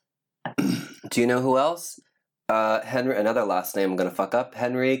 Do you know who else? Henry, another last name I'm going to fuck up.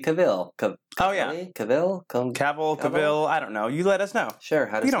 Henry Cavill. Cavill. I don't know. You let us know. Sure.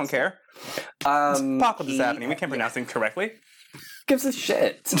 We don't care. Apocalypse is happening. We can't pronounce him correctly. Gives a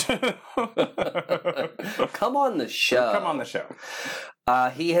shit. Come on the show.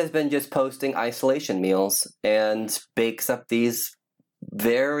 He has been just posting isolation meals and bakes up these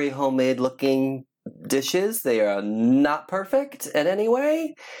very homemade looking dishes. They are not perfect in any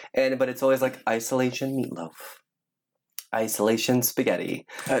way, but it's always like isolation meatloaf. Isolation spaghetti.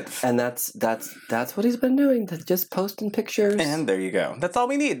 And that's what he's been doing. Just posting pictures. And there you go. That's all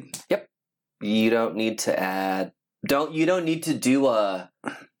we need. Yep. You don't need to add. You don't need to do a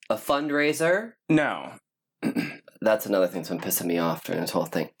fundraiser. No. That's another thing that's been pissing me off during this whole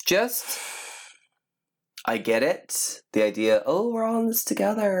thing. I get it. The idea, we're all in this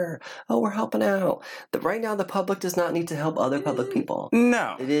together. We're helping out. Right now, the public does not need to help other public people.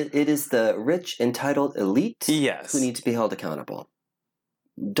 No. It is the rich, entitled elite who need to be held accountable.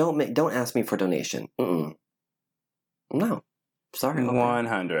 Don't ask me for donation. Mm-mm. No. Sorry.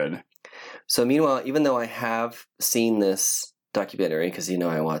 100. So meanwhile, even though I have seen this documentary, because you know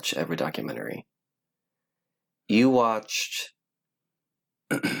I watch every documentary, you watched...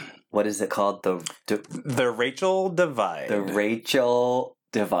 What is it called? The Rachel Divide. The Rachel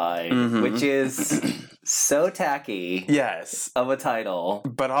Divide, which is so tacky. Yes. Of a title.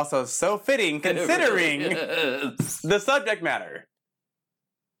 But also so fitting considering the subject matter.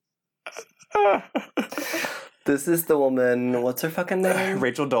 This is the woman, what's her fucking name?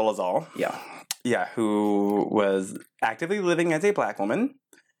 Rachel Dolezal. Yeah. Yeah, who was actively living as a black woman.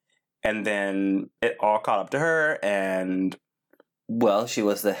 And then it all caught up to her and... Well, she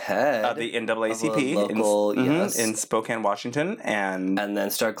was the head of the NAACP in Spokane, Washington, and then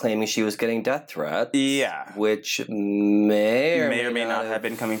started claiming she was getting death threats. Yeah, which may or may not have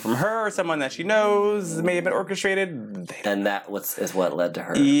been coming from her, or someone that she knows may have been orchestrated. And that is what led to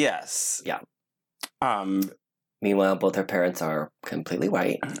her. Yes. Yeah. Meanwhile, both her parents are completely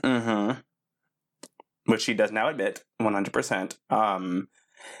white. Mm-hmm. Which she does now admit, 100%.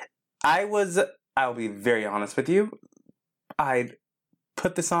 I'll be very honest with you. I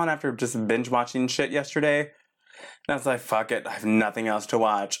put this on after just binge watching shit yesterday. And I was like, fuck it. I have nothing else to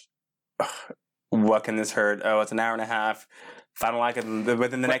watch. What can this hurt? It's an hour and a half. If I don't like it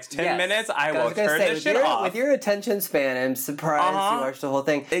within the next 10 minutes, I will turn this shit off. With your attention span, I'm surprised you watched the whole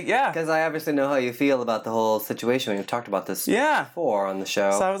thing. Yeah. Because I obviously know how you feel about the whole situation. We've talked about this before on the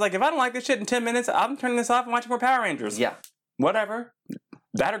show. So I was like, if I don't like this shit in 10 minutes, I'm turning this off and watching more Power Rangers. Yeah. Whatever.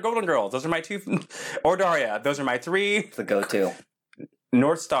 That or Golden Girls. Those are my two. Or Daria. Those are my three. It's the go-to.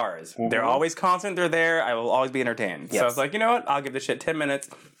 North Stars. Mm-hmm. They're always constant. They're there. I will always be entertained. Yes. So I was like, you know what? I'll give this shit 10 minutes.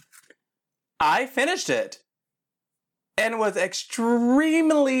 I finished it. And was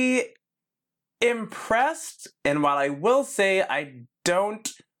extremely impressed. And while I will say I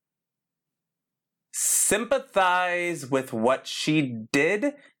don't sympathize with what she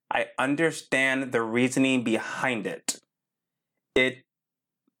did, I understand the reasoning behind it. It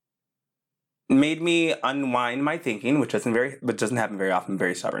made me unwind my thinking, which doesn't happen very often. I'm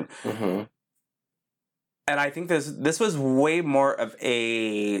very stubborn. Mm-hmm. And I think this was way more of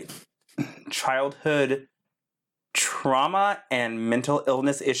a childhood trauma and mental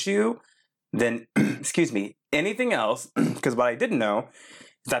illness issue than, anything else. Because what I didn't know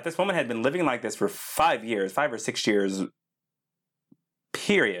is that this woman had been living like this for 5 or 6 years,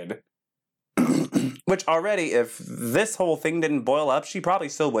 period. Which already, if this whole thing didn't boil up, she probably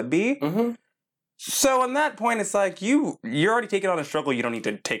still would be. Mm-hmm. So on that point, it's like, you're already taking on a struggle you don't need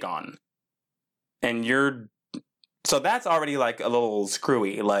to take on. And so that's already like a little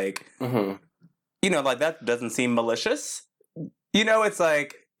screwy. Like, like that doesn't seem malicious. It's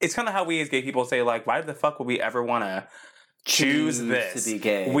like, it's kind of how we as gay people say, like, why the fuck would we ever want to choose this? To be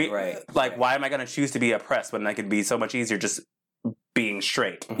gay, right. Like, why am I going to choose to be oppressed when I could be so much easier just being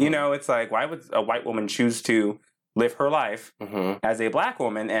straight? Mm-hmm. It's like, why would a white woman choose to live her life as a black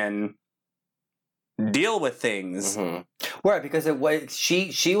woman and deal with things? Right, because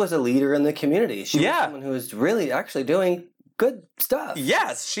she was a leader in the community. She was someone who was really actually doing good stuff.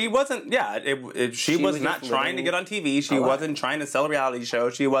 Yes, she wasn't. Yeah, she was not trying to get on TV. She wasn't trying to sell a reality show.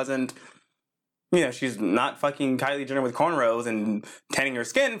 She wasn't. She's not fucking Kylie Jenner with cornrows and tanning her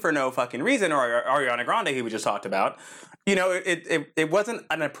skin for no fucking reason, or Ariana Grande, who we just talked about. It wasn't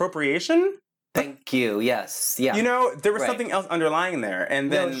an appropriation. Thank you. Yes. Yeah. There was something else underlying there,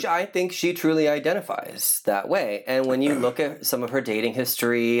 and then I think she truly identifies that way. And when you look at some of her dating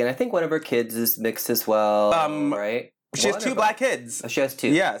history, and I think one of her kids is mixed as well, right? She has 2 black kids. Oh, she has 2.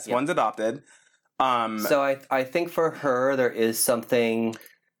 Yes, one's adopted. So I think for her there is something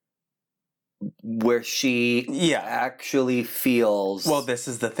where she actually feels. Well, this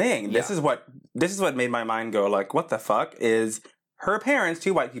is the thing. This is what made my mind go like, what the fuck? Is her parents,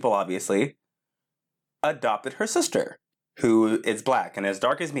 2 white people, obviously, adopted her sister, who is black and as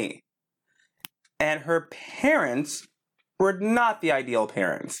dark as me. And her parents were not the ideal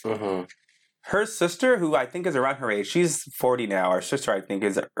parents. Mm-hmm. Her sister, who I think is around her age, she's 40 now. Her sister, I think,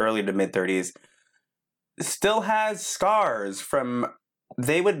 is early to mid-30s, still has scars from...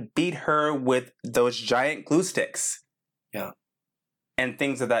 They would beat her with those giant glue sticks Yeah. And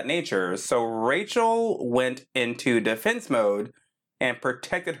things of that nature. So Rachel went into defense mode and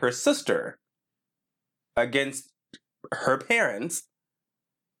protected her sister against her parents.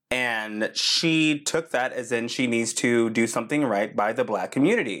 And she took that as in she needs to do something right by the Black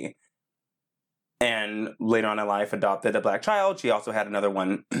community. And later on in life, adopted a Black child. She also had another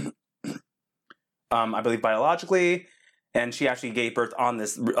one, I believe, biologically. And she actually gave birth on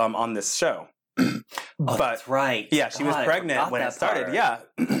this show. But that's right. Yeah, she was pregnant when it started. Part. Yeah.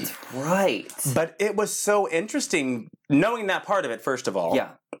 That's right. But it was so interesting knowing that part of it, first of all.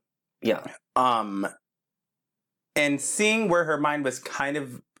 Yeah. Yeah. And seeing where her mind was kind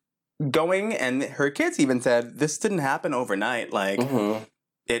of going, and her kids even said, this didn't happen overnight. Like,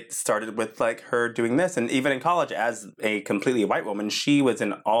 it started with, like, her doing this. And even in college, as a completely white woman, she was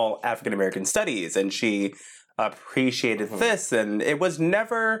in all African-American studies, and she appreciated this, and it was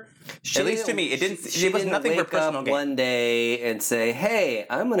never, at least to me, it was nothing for personal gain. One day and say, hey,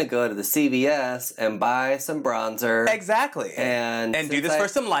 I'm going to go to the CVS and buy some bronzer. Exactly. And do this for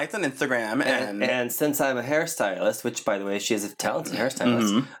some likes on Instagram. And since I'm a hairstylist, which, by the way, she is a talented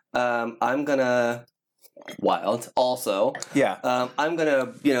hairstylist, I'm going to... Wild. Also, I'm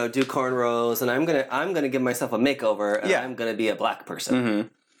gonna, do cornrows, and I'm gonna give myself a makeover, and I'm gonna be a Black person.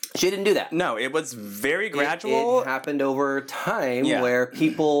 She didn't do that. No, it was very gradual. It happened over time where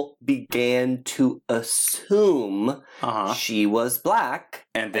people began to assume she was Black,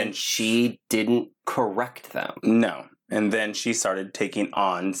 and then she didn't correct them. No. And then she started taking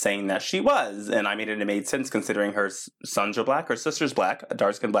on saying that she was, and I mean, it made sense considering her sons are Black, her sister's Black, a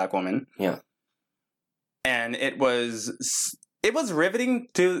dark-skinned Black woman. Yeah. And it was riveting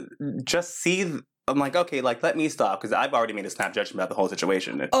to just see. I'm like, okay, like, let me stop, because I've already made a snap judgment about the whole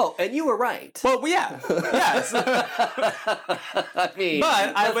situation. Oh, and you were right. Well, yeah. Yes. I mean,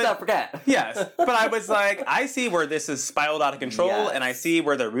 but let's not forget. Yes. But I was like, I see where this is spiraled out of control, and I see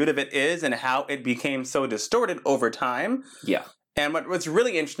where the root of it is and how it became so distorted over time. Yeah. And what's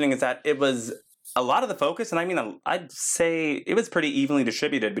really interesting is that it was a lot of the focus, and I mean, I'd say it was pretty evenly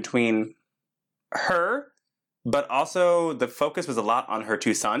distributed between her, but also the focus was a lot on her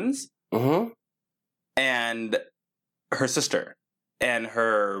two sons and her sister. And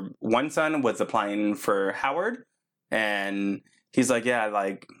her one son was applying for Howard, and he's like, yeah,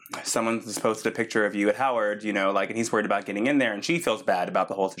 like, someone's posted a picture of you at Howard, and he's worried about getting in there, and she feels bad about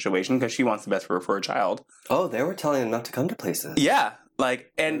the whole situation because she wants the best for her child. Oh, they were telling him not to come to places. Yeah.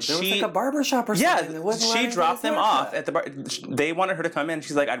 And there was like a barbershop or something. Yeah, she dropped them off at the bar. They wanted her to come in.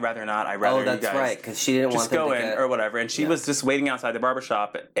 She's like, I'd rather not. I'd rather you guys. Oh, that's right, because she didn't want them to go in or whatever. And she was just waiting outside the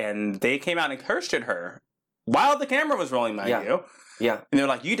barbershop, and they came out and cursed at her while the camera was rolling, mind you. Yeah. And they're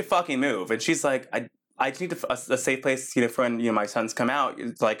like, you need to fucking move. And she's like, I just need a safe place, for when, my sons come out.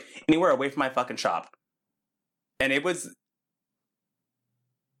 It's like, anywhere away from my fucking shop. And it was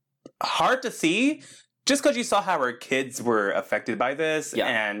hard to see, just because you saw how her kids were affected by this,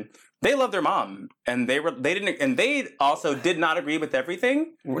 and they love their mom, and they also did not agree with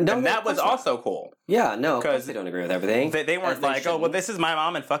everything, and that was also cool. Yeah, no, of course they don't agree with everything. They weren't like, oh, well, this is my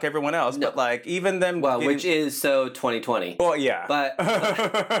mom and fuck everyone else, but like even them. Well, which is so 2020. Well, yeah,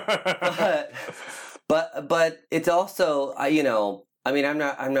 but it's also, I mean,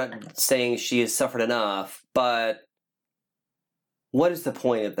 I'm not saying she has suffered enough, but. What is the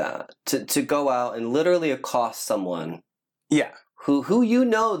point of that? To go out and literally accost someone,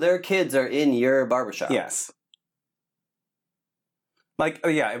 who their kids are in your barbershop. Yes.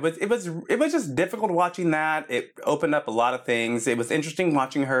 It was just difficult watching that. It opened up a lot of things. It was interesting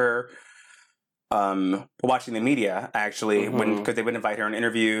watching her, watching the media actually, because they would invite her in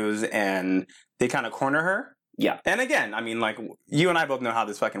interviews and they kind of corner her. Yeah. And again, I mean, like, you and I both know how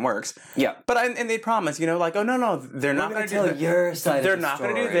this fucking works. Yeah. But and they promise, like, oh, no, they're not going to tell your side. They're not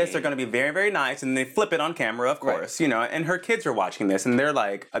going to do this. They're going to be very, very nice. And they flip it on camera, of course, and her kids are watching this and they're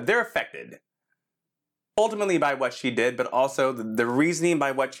like, they're affected ultimately by what she did, but also the reasoning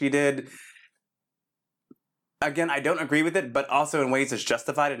by what she did. Again, I don't agree with it, but also in ways it's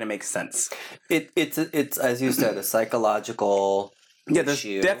justified and it makes sense. It's as you said, a psychological... Yeah, there's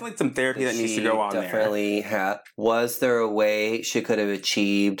definitely some therapy that needs to go on definitely there. Was there a way she could have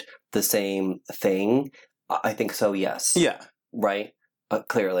achieved the same thing? I think so, yes. Yeah. Right?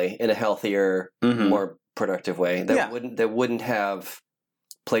 Clearly, in a healthier, more productive way. That wouldn't have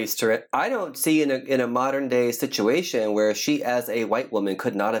placed her... I don't see in a modern day situation where she, as a white woman,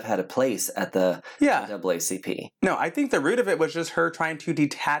 could not have had a place at the NAACP. No, I think the root of it was just her trying to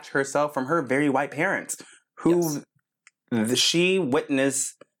detach herself from her very white parents, who... Yes. She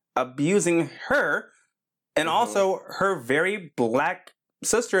witnessed abusing her and also her very Black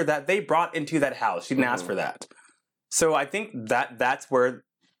sister that they brought into that house. She didn't ask for that. So I think that's where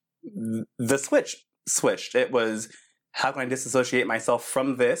the switched. It was, how can I disassociate myself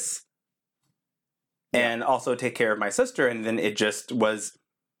from this and also take care of my sister? And then it just was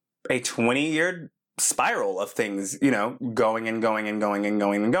a 20-year spiral of things, you know, going and going and going and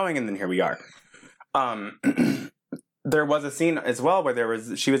going and going, and then here we are. There was a scene as well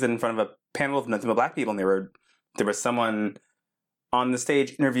where she was in front of a panel of nothing but black people, and there was someone on the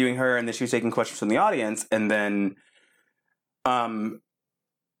stage interviewing her, and then she was taking questions from the audience, and then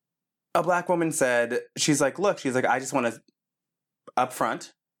a black woman said, she's like, I just want to, up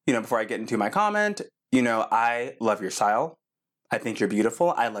front, you know, before I get into my comment, you know, I love your style. I think you're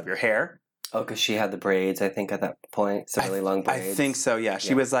beautiful. I love your hair. Oh, because she had the braids, I think, at that point. Some really long braids. I think so, yeah.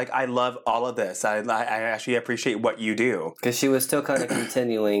 She was like, I love all of this. I actually appreciate what you do. Because she was still kind of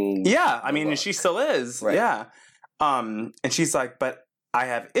continuing. Yeah, I mean, she still is. Right. Yeah. And she's like, but I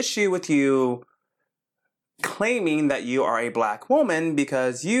have issue with you claiming that you are a black woman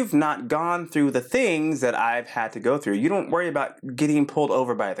because you've not gone through the things that I've had to go through. You don't worry about getting pulled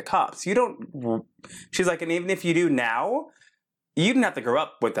over by the cops. You don't. She's like, and even if you do now, you didn't have to grow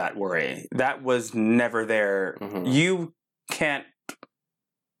up with that worry. That was never there. Mm-hmm. You can't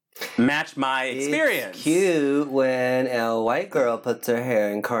match my experience. It's cute when a white girl puts her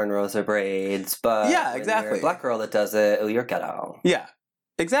hair in cornrows or braids, but yeah, exactly. When you're a black girl that does it, you're ghetto. Yeah,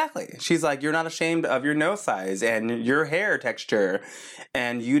 exactly. She's like, you're not ashamed of your nose size and your hair texture,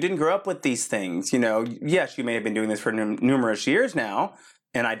 and you didn't grow up with these things. You know, yes, you may have been doing this for numerous years now,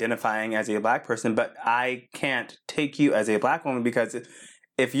 and identifying as a black person, but I can't take you as a black woman because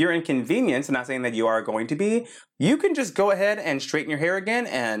if you're inconvenienced, I'm not saying that you are going to be, you can just go ahead and straighten your hair again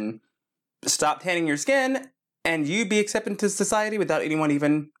and stop tanning your skin, and you be accepted into society without anyone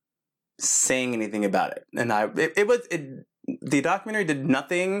even saying anything about it. And the documentary did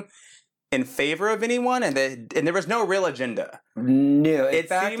nothing in favor of anyone, and there was no real agenda. No, in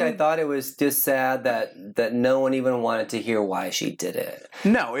fact, I thought it was just sad that no one even wanted to hear why she did it.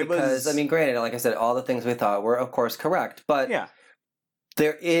 No, because, I mean, granted, like I said, all the things we thought were, of course, correct, but yeah,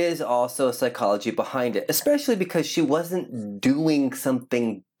 there is also a psychology behind it, especially because she wasn't doing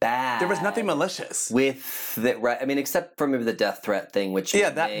something bad. There was nothing malicious with that, right? I mean, except for maybe the death threat thing, which or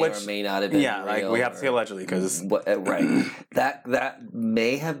may not have been. Yeah, like we have to say allegedly because right, that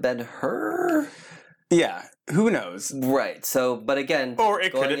may have been her. Yeah, who knows? Right. So, but again, or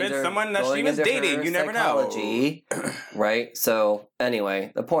it could have been someone that she was dating. You never know. Right. So,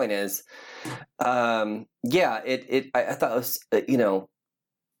 anyway, the point is, I thought it was, you know,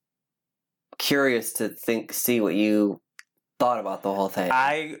 curious to see what you thought about the whole thing.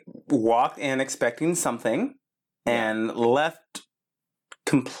 I walked in expecting something and left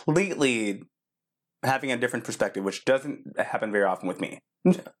completely having a different perspective, which doesn't happen very often with me.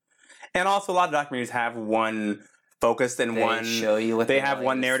 And also, a lot of documentaries have one focus and show you what they have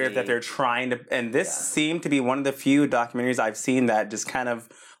one narrative that they're trying to. And this seemed to be one of the few documentaries I've seen that just kind of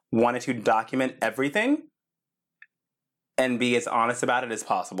wanted to document everything and be as honest about it as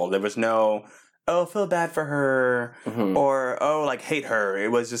possible. There was no, oh, feel bad for her, or, oh, like, hate her.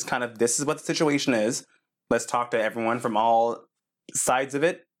 It was just kind of, this is what the situation is. Let's talk to everyone from all sides of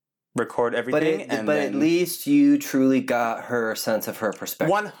it, record everything. But at least you truly got her sense of her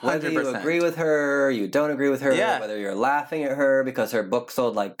perspective. 100%. Whether you agree with her, you don't agree with her, whether you're laughing at her because her book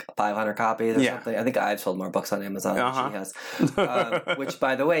sold like 500 copies or something. I think I've sold more books on Amazon than she has. Which,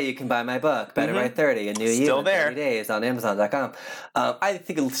 by the way, you can buy my book, Better by 30, A New You in 30 Days on Amazon.com. I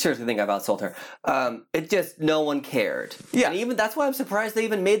seriously think I've outsold her. It just, no one cared. Yeah. And even that's why I'm surprised they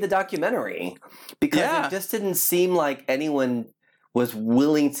even made the documentary. Because it just didn't seem like anyone was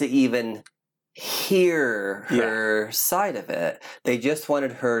willing to even hear her side of it. They just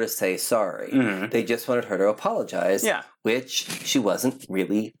wanted her to say sorry. Mm-hmm. They just wanted her to apologize, which she wasn't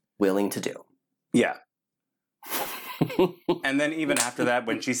really willing to do. Yeah. And then even after that,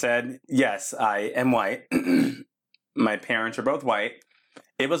 when she said, yes, I am white, my parents are both white,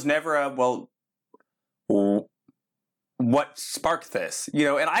 it was never a, well, what sparked this, you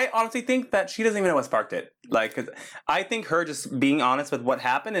know? And I honestly think that she doesn't even know what sparked it. Like, 'cause I think her just being honest with what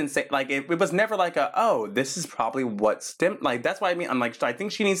happened and say, like, it was never like oh, this is probably what stemmed. Like, that's why I'm like, I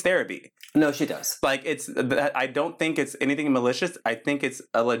think she needs therapy. No, she does. Like, I don't think it's anything malicious. I think it's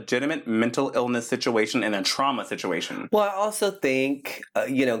a legitimate mental illness situation and a trauma situation. Well, I also think,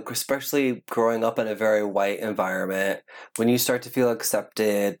 you know, especially growing up in a very white environment, when you start to feel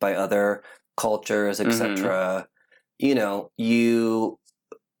accepted by other cultures, etc., you know,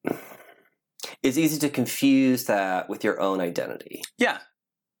 it's easy to confuse that with your own identity. Yeah.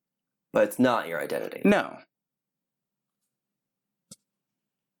 But it's not your identity. No.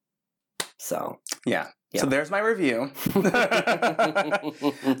 So. Yeah. So there's my review.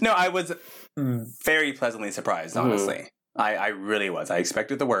 No, I was very pleasantly surprised, honestly. I really was. I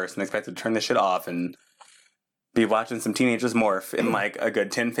expected the worst and expected to turn this shit off and be watching some teenagers morph in like a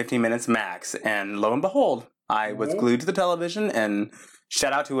good 10, 15 minutes max. And lo and behold, I was glued to the television, and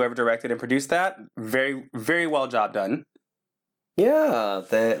shout out to whoever directed and produced that. Very, very well job done. Yeah,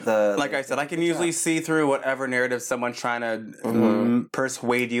 like I said, I can usually see through whatever narrative someone's trying to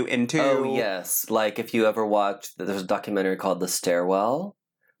persuade you into. Oh yes, like if you ever watched, there's a documentary called The Stairwell,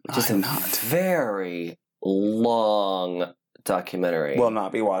 which is a very long documentary. Will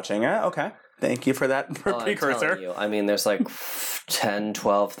not be watching it. Okay, thank you for that precursor. I mean, there's like 10,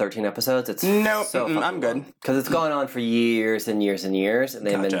 12, 13 episodes. It's I'm good. Because it's gone on for years and years and years, and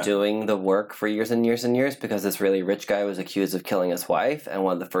they've been doing the work for years and years and years because this really rich guy was accused of killing his wife, and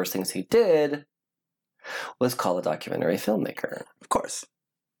one of the first things he did was call a documentary filmmaker. Of course.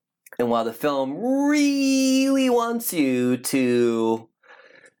 And while the film really wants you to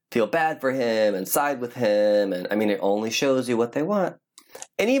feel bad for him and side with him, and I mean, it only shows you what they want.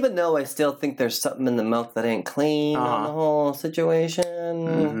 And even though I still think there's something in the milk that ain't clean on the whole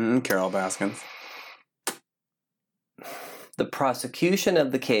situation. Carol Baskins. The prosecution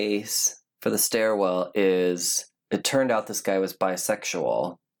of the case for The Stairwell is, it turned out this guy was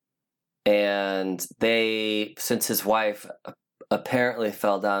bisexual. And since his wife apparently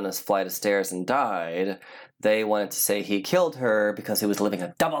fell down a flight of stairs and died, they wanted to say he killed her because he was living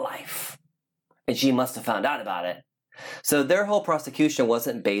a double life. And she must have found out about it. So their whole prosecution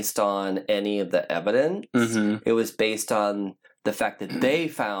wasn't based on any of the evidence. It was based on the fact that they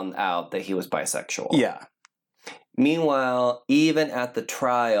found out that he was bisexual. Yeah. Meanwhile, even at the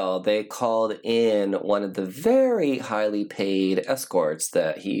trial, they called in one of the very highly paid escorts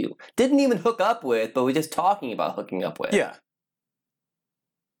that he didn't even hook up with, but was just talking about hooking up with. Yeah.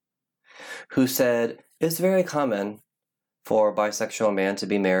 Who said, it's very common for a bisexual man to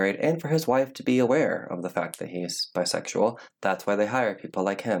be married and for his wife to be aware of the fact that he's bisexual. That's why they hire people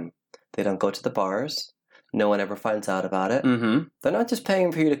like him. They don't go to the bars. No one ever finds out about it. They're not just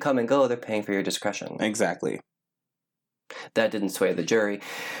paying for you to come and go, they're paying for your discretion. Exactly. That didn't sway the jury.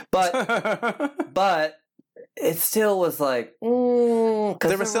 But it still was like...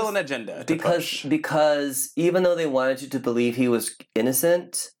 there was still an agenda to push. Because even though they wanted you to believe he was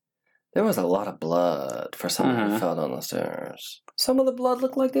innocent... There was a lot of blood for someone who fell down the stairs. Some of the blood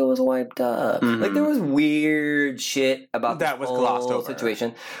looked like it was wiped up. Like there was weird shit about that was glossed over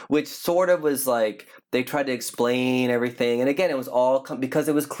situation, which sort of was like they tried to explain everything. And again, it was all because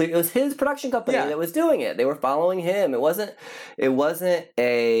it was clear it was his production company that was doing it. They were following him. It wasn't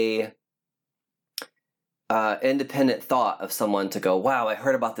a independent thought of someone to go, wow, I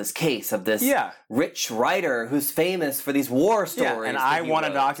heard about this case of this rich writer who's famous for these war stories. Yeah, and I want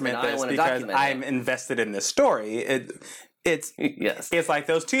to document this because I'm invested in this story. It's it's like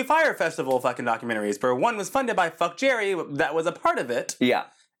those 2 Fyre Festival fucking documentaries where one was funded by Fuck Jerry, that was a part of it. Yeah.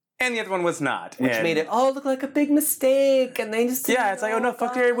 And the other one was not. Which made it all look like a big mistake, and they just... Yeah, it's like, oh no,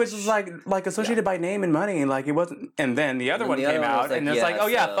 Fuck Jerry was just like associated by name and money, like it wasn't... And then the other one came out, and it's like, oh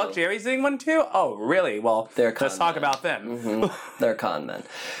yeah, Fuck Jerry's doing one too? Oh, really? Well, let's talk about them. They're con men.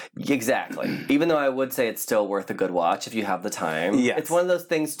 Exactly. Even though I would say it's still worth a good watch if you have the time. Yes. It's one of those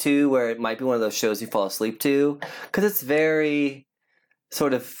things too, where it might be one of those shows you fall asleep to, because it's very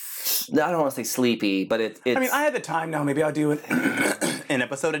sort of... I don't want to say sleepy, but it's... I mean, I had the time now. Maybe I'll do an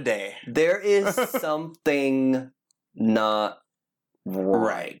episode a day. There is something not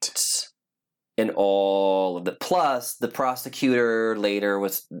right in all of it. Plus, the prosecutor later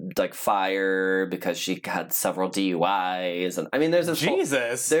was like fired because she had several DUIs, and I mean, there's this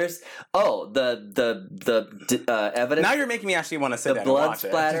Jesus. There's the evidence. Now you're making me actually want to sit down and watch it. The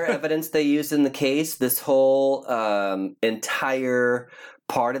blood splatter evidence they used in the case. This whole entire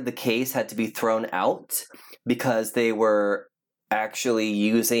part of the case had to be thrown out because they were actually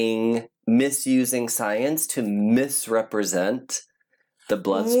misusing science to misrepresent the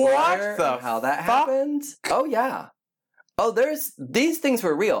blood splatter and how that happened. Oh yeah. Oh, these things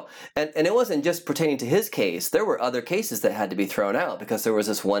were real. And it wasn't just pertaining to his case. There were other cases that had to be thrown out because there was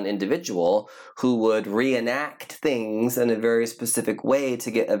this one individual who would reenact things in a very specific way to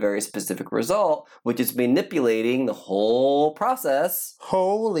get a very specific result, which is manipulating the whole process.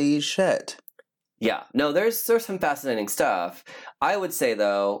 Holy shit. Yeah. No, there's some fascinating stuff. I would say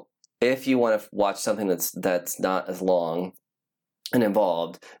though, if you want to watch something that's not as long and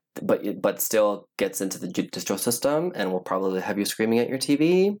involved, but still gets into the judicial system and will probably have you screaming at your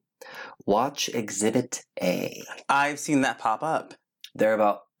TV, watch Exhibit A. I've seen that pop up. They're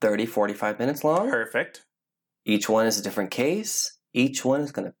about 30, 45 minutes long. Perfect. Each one is a different case. Each one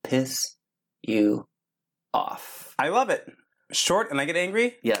is going to piss you off. I love it. Short and I get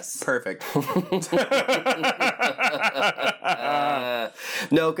angry? Yes. Perfect.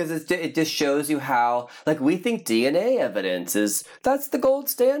 No, because it just shows you how, like, we think DNA evidence that's the gold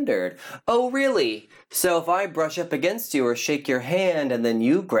standard. Oh, really? So if I brush up against you or shake your hand and then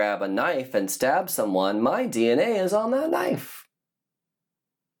you grab a knife and stab someone, my DNA is on that knife.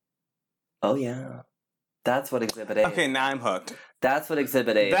 Oh, yeah. That's what Exhibit A is. Okay, now I'm hooked. That's what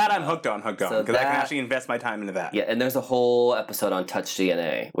Exhibit A is. That I'm hooked on, because I can actually invest my time into that. Yeah, and there's a whole episode on Touch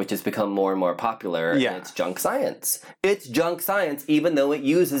DNA, which has become more and more popular. Yeah. And it's junk science. It's junk science, even though it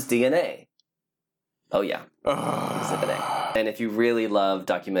uses DNA. Oh, yeah. Exhibit A. And if you really love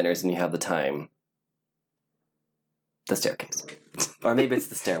documentaries and you have the time, The Staircase. Or maybe it's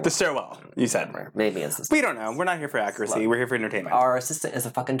The Stairwell. The Stairwell, you said. Maybe it's The Stairwell. We don't know. We're not here for accuracy. We're here for entertainment. Our assistant is a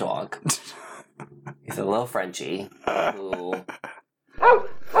fucking dog. He's a little Frenchie who...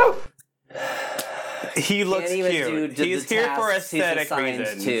 He looks cute. He's here for aesthetic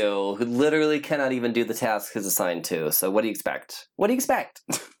reasons. Who literally cannot even do the task he's assigned to. So what do you expect? What do you expect?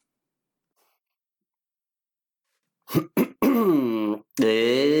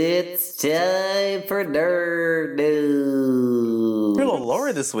 It's time for Nerd News. You're a little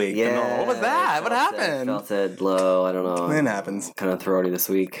lower this week. Yeah. What was that? What happened? Felt it low. I don't know. It happens. Kind of throaty this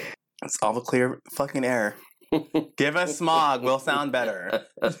week. It's all the clear fucking air. Give us smog. We'll sound better.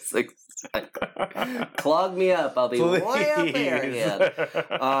 Clog me up. I'll be way up there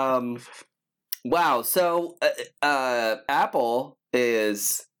again. Wow. So Apple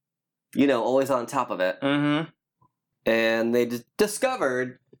is, always on top of it. Mm-hmm. And they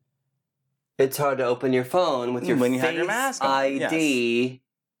discovered it's hard to open your phone with your when you Face have your mask on. ID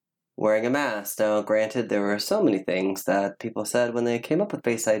wearing a mask. Now, granted, there were so many things that people said when they came up with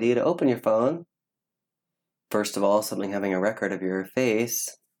Face ID to open your phone. First of all, something having a record of your face.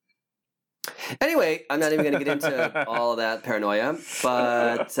 Anyway, I'm not even going to get into all of that paranoia,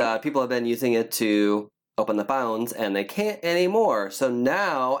 but people have been using it to open the phones, and they can't anymore. So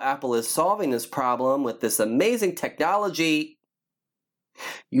now Apple is solving this problem with this amazing technology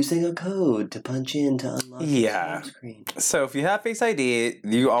using a code to punch in to unlock the screen. So if you have Face ID,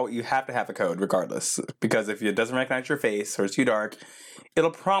 you have to have a code regardless, because if it doesn't recognize your face or it's too dark, it'll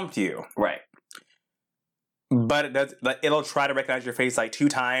prompt you. Right. But it does. It'll try to recognize your face like 2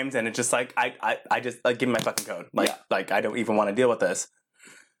 times, and it's just like I just give me my fucking code. Like I don't even want to deal with this.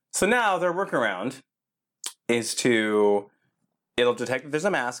 So now their workaround is it'll detect that there's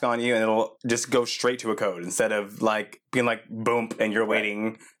a mask on you, and it'll just go straight to a code instead of like being like boom and you're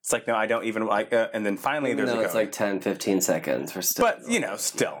waiting. It's like, no, I don't even like. And then finally there's a code. It's like 10, 15 seconds for still. But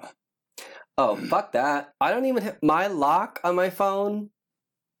still. Oh, fuck that! I don't even have my lock on my phone.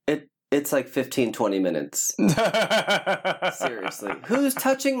 It's like 15, 20 minutes. Seriously. Who's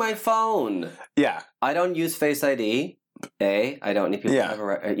touching my phone? Yeah. I don't use Face ID. I don't need people to have a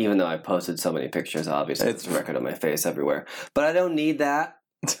record, even though I posted so many pictures, obviously. It's a record of my face everywhere. But I don't need that.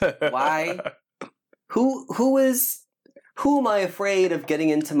 Why? Who am I afraid of getting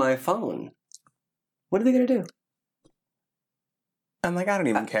into my phone? What are they going to do? I'm like, I don't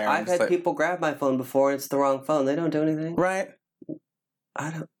even care. I've had people grab my phone before and it's the wrong phone. They don't do anything. Right.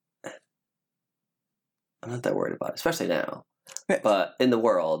 I'm not that worried about it, especially now. But in the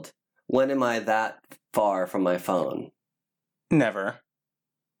world, when am I that far from my phone? Never.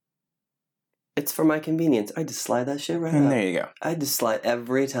 It's for my convenience. I just slide that shit right and up. There you go. I just slide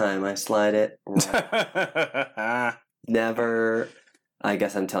every time. I slide it right Never. I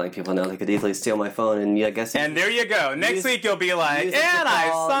guess I'm telling people now they could easily steal my phone, and I guess. And there you go. Next week you'll be like, and I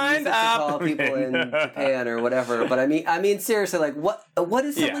signed up. To call people in Japan or whatever. But I mean, seriously, like, what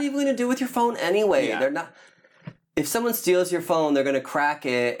is someone even going to do with your phone anyway? Yeah. They're not. If someone steals your phone, they're going to crack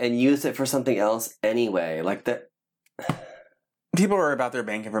it and use it for something else anyway. Like that. People are about their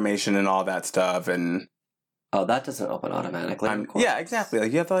bank information and all that stuff, and that doesn't open automatically. Yeah, exactly.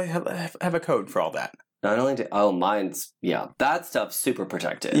 Like you have to have a code for all that. Not only mine's that stuff's super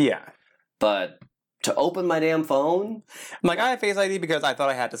protected. Yeah, but to open my damn phone, I'm like, I have Face ID because I thought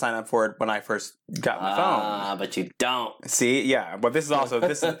I had to sign up for it when I first got my phone. But you don't. See, yeah, but this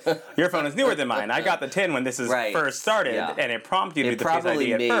is your phone is newer than mine. I got the 10 when this is first started, and it prompted you to do the Face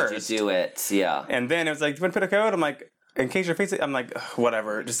ID at first. You do it, yeah. And then it was like, you want to put a code? I'm like, in case your face, I'm like,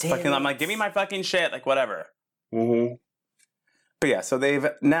 whatever, just fucking. I'm like, give me my fucking shit, like whatever. Mm-hmm. But yeah, so they've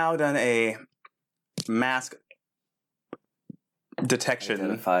now done a mask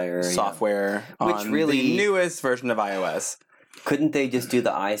detection software on the newest version of iOS. Couldn't they just do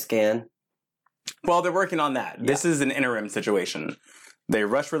the eye scan? Well, they're working on that. Yeah. This is an interim situation. They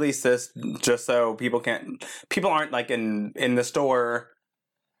rush release this just so people aren't like in the store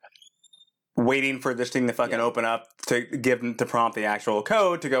waiting for this thing to fucking open up to prompt the actual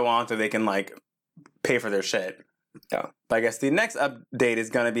code to go on so they can like pay for their shit. Yeah. But I guess the next update is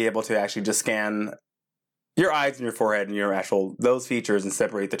going to be able to actually just scan your eyes and your forehead and your actual those features and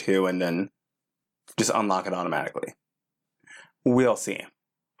separate the two and then just unlock it automatically. We'll see.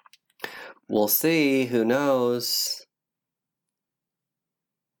 We'll see. Who knows?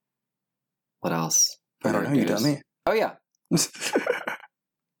 What else? I don't know. You tell me. Oh, yeah.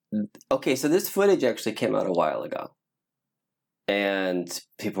 Okay, so this footage actually came out a while ago. And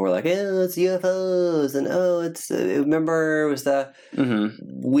people were like, oh, it's UFOs. And it's, remember, it was the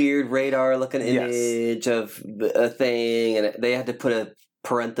weird radar-looking image of a thing. And they had to put a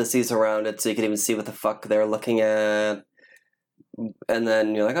parentheses around it so you could even see what the fuck they're looking at. And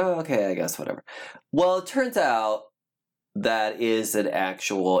then you're like, oh, okay, I guess, whatever. Well, it turns out that is an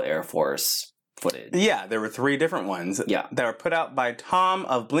actual Air Force footage. Yeah, there were 3 different ones. Yeah. That were put out by Tom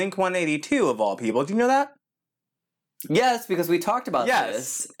of Blink-182, of all people. Do you know that? Yes, because we talked about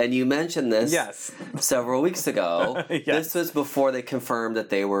this, and you mentioned this several weeks ago. This was before they confirmed that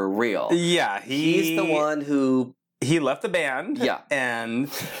they were real. Yeah, he's the one who... He left the band. Yeah. And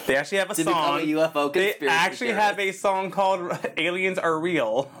they actually have a to song. Become a UFO conspiracy They actually have a song called Aliens Are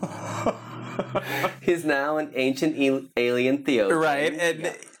Real. He's now an ancient alien theologian. Right,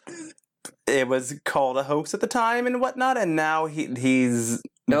 and it was called a hoax at the time and whatnot, and now he's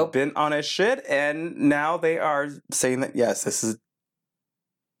been on his shit, and now they are saying that, yes, this is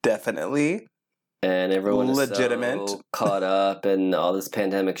definitely and everyone legitimate. Is so caught up in all this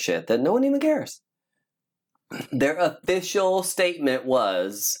pandemic shit that no one even cares. Their official statement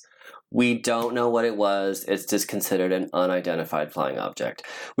was, we don't know what it was. It's just considered an unidentified flying object,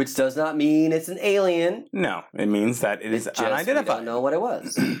 which does not mean it's an alien. No, it means that it is unidentified. We don't know what it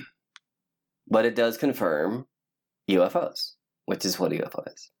was. But it does confirm UFOs, which is what a UFO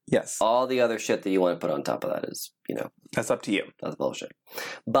is. Yes. All the other shit that you want to put on top of that is, that's up to you. That's bullshit.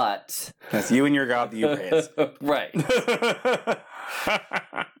 But... That's you and your God that you praise. Right.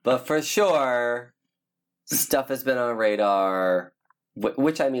 But for sure... Stuff has been on radar,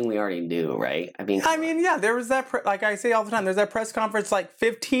 which I mean we already knew, right? I mean, yeah. There was that, like I say all the time. There's that press conference like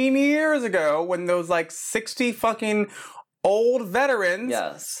 15 years ago when those like 60 fucking old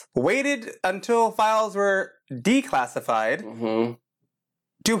veterans waited until files were declassified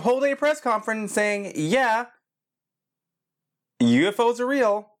to hold a press conference saying, "Yeah, UFOs are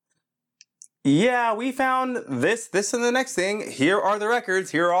real. Yeah, we found this, and the next thing. Here are the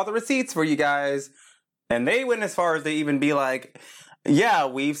records. Here are all the receipts for you guys." And they went as far as they even be like, yeah,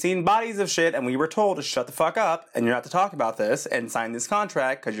 we've seen bodies of shit and we were told to shut the fuck up and you're not to talk about this and sign this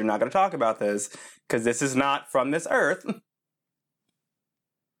contract because you're not going to talk about this because this is not from this earth.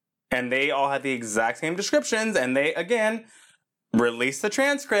 And they all had the exact same descriptions and they, again, released the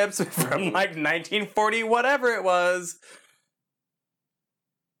transcripts from like 1940, whatever it was.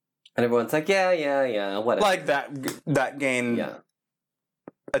 And everyone's like, yeah, whatever. Like that gained...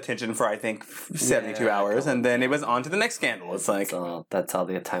 attention for I think 72 hours, and then it was on to the next scandal. It's like that's all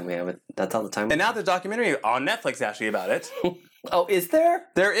the time we have. That's all the time. And now there's a documentary on Netflix actually about it. Oh, is there?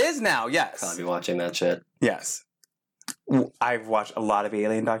 There is now. Yes. I'll be watching that shit. Yes. I've watched a lot of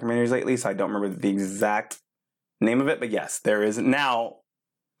alien documentaries lately, so I don't remember the exact name of it, but yes, there is now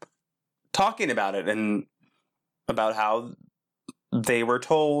talking about it and about how they were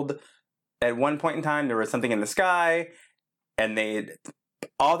told at one point in time there was something in the sky, and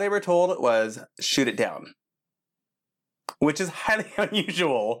all they were told was shoot it down, which is highly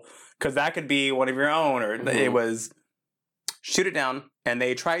unusual because that could be one of your own, or it was shoot it down, and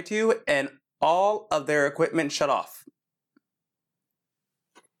they tried to, and all of their equipment shut off.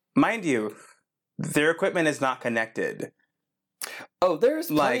 Mind you, their equipment is not connected. Oh, there's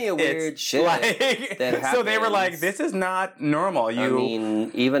plenty of weird shit that happens. So they were like, this is not normal. I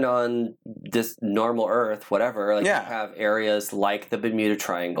mean, even on this normal Earth, whatever, you have areas like the Bermuda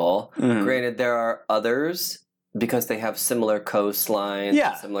Triangle. Granted, there are others because they have similar coastlines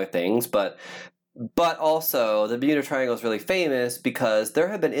and similar things, but also the Bermuda Triangle is really famous because there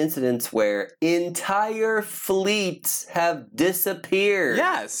have been incidents where entire fleets have disappeared.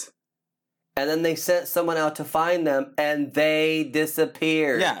 Yes. And then they sent someone out to find them, and they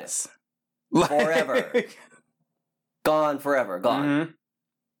disappeared. Yes. Forever. Gone forever. Gone.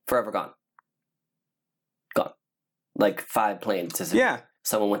 Forever gone. Gone. Like 5 planes disappeared. Yeah.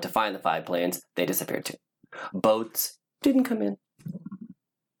 Someone went to find the 5 planes. They disappeared too. Boats didn't come in.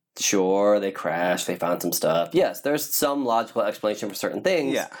 Sure, they crashed. They found some stuff. Yes, there's some logical explanation for certain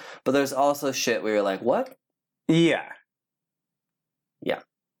things. Yeah. But there's also shit where you're like, what? Yeah. Yeah.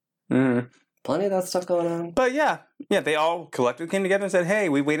 Plenty of that stuff going on. But yeah, they all collectively came together and said, hey,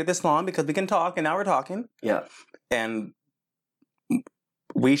 we waited this long because we can talk, and now we're talking. Yeah. And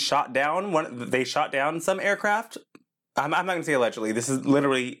they shot down some aircraft. I'm not going to say allegedly. This is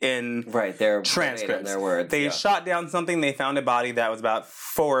literally in their transcripts. Their words. They shot down something. They found a body that was about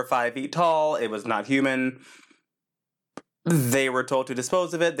 4 or 5 feet tall. It was not human. They were told to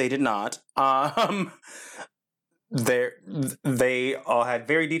dispose of it. They did not. They all had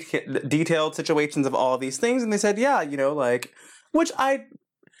very detailed situations of all of these things, and they said, yeah, which I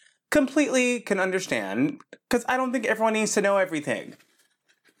completely can understand, because I don't think everyone needs to know everything.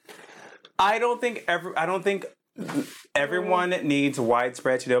 I don't think everyone needs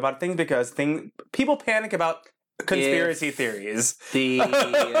widespread to know about things, because people panic about conspiracy theories.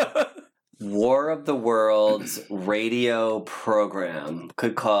 The War of the Worlds radio program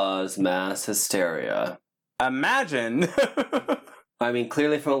could cause mass hysteria. Imagine. I mean,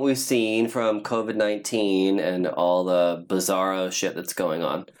 clearly from what we've seen from COVID-19 and all the bizarro shit that's going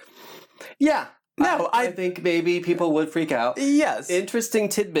on. Yeah. No, I think maybe people would freak out. Yes. Interesting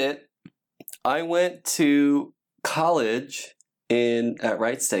tidbit. I went to college at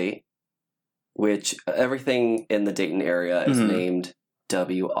Wright State, which everything in the Dayton area is named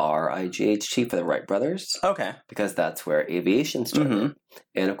WRIGHT for the Wright brothers. Okay. Because that's where aviation started.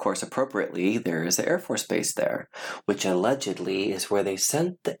 And of course, appropriately, there is the Air Force Base there, which allegedly is where they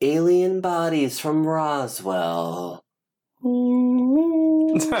sent the alien bodies from Roswell.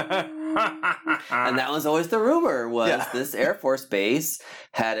 And that was always the rumor, this Air Force Base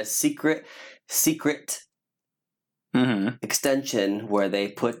had a secret extension where they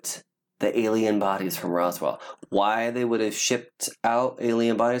put the alien bodies from Roswell. Why they would have shipped out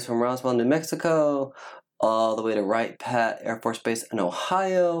alien bodies from Roswell, New Mexico, all the way to Wright-Patt Air Force Base in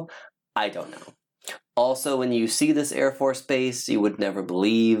Ohio, I don't know. Also, when you see this Air Force Base, you would never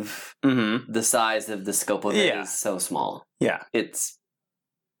believe the size of the scope of it is so small. Yeah. It's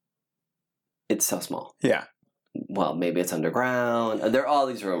so small. Yeah. Well, maybe it's underground. There are all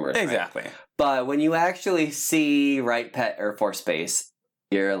these rumors. Exactly. Right? But when you actually see Wright-Patt Air Force Base,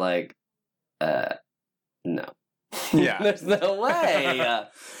 you're like, no. Yeah. There's no way.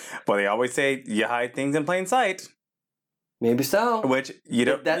 Well, they always say you hide things in plain sight. Maybe so. Which you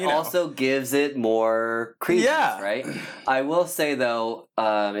don't. That also gives it more credence, right? I will say though,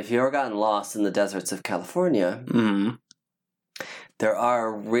 if you ever gotten lost in the deserts of California, there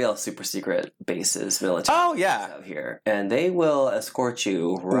are real super secret bases, military bases out here, and they will escort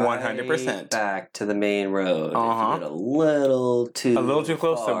you 100% back to the main road if you get a little too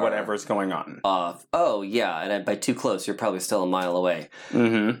close to whatever's going on. Oh yeah, and by too close, you're probably still a mile away.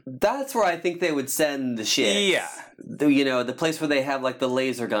 That's where I think they would send the shit. Yeah. The place where they have like the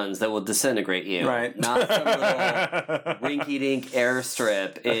laser guns that will disintegrate you. Right. Not some little rinky-dink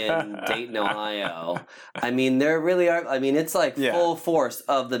airstrip in Dayton, Ohio. I mean, there really are. I mean, it's like full force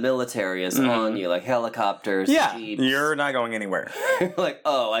of the military is on you, like helicopters, jeeps. You're not going anywhere. Like,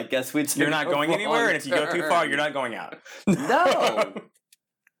 oh, I guess you're not going anywhere, and if you go too far, you're not going out. No.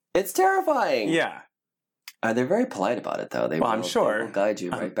 It's terrifying. Yeah. They're very polite about it, though. I'm sure. They will guide you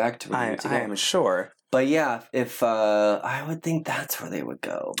right back to where you need to go. I am sure. But yeah, if I would think that's where they would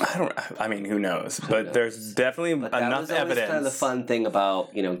go. I mean, who knows? But there's definitely enough evidence. That was kind of the fun thing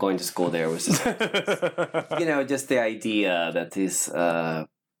about going to school there was just, just the idea that these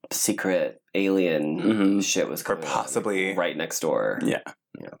secret alien shit was possibly right next door. Yeah.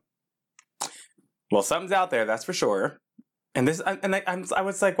 Well, something's out there, that's for sure. And I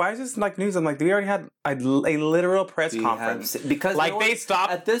was like, why is this like news? I'm like, do we already had a literal press conference? Because they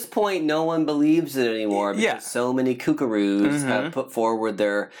stopped. At this point, no one believes it anymore because so many kookaroos have put forward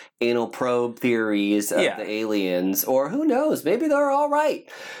their anal probe theories of the aliens. Or who knows, maybe they're all right.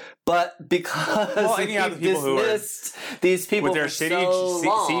 But because we've dismissed these people with their for shitty so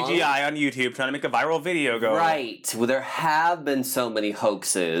long, CGI on YouTube trying to make a viral video go. Right. Well, there have been so many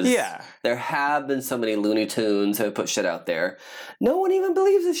hoaxes. Yeah. There have been so many Looney Tunes who have put shit out there. No one even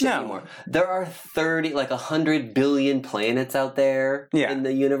believes this shit anymore. There are 100 billion planets out there in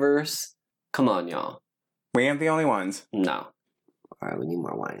the universe. Come on, y'all. We ain't the only ones. No. All right, we need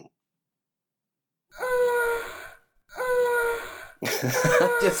more wine.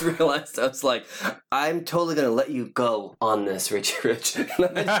 I just realized, I was like, I'm totally going to let you go on this, Richie Rich.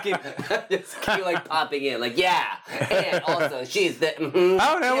 I just keep like popping in, like, and also she's the...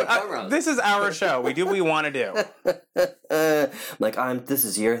 Oh, no, this is our show. We do what we want to do. Like, this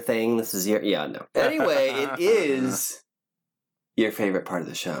is your thing, this is your... Yeah, no. Anyway, it is your favorite part of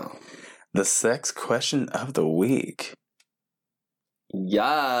the show. The sex question of the week.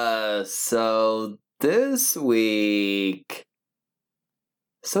 Yeah, so this week...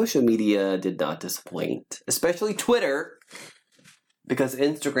 social media did not disappoint, especially Twitter, because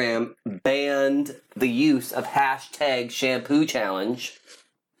Instagram banned the use of hashtag shampoo challenge.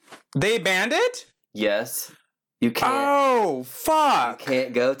 They banned it? Yes. You can't. Oh, fuck. You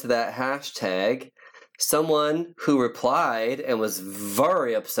can't go to that hashtag. Someone who replied and was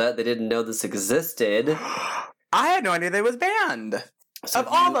very upset they didn't know this existed. I had no idea they was banned. So of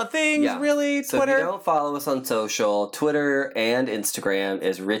all the things, really, so Twitter. If you don't follow us on social, Twitter and Instagram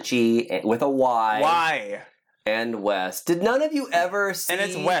is Richie with a Y. Y. And Wes. Did none of you ever see... And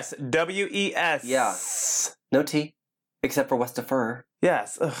it's Wes. W-E-S. Yeah. No T. Except for Wes Defer.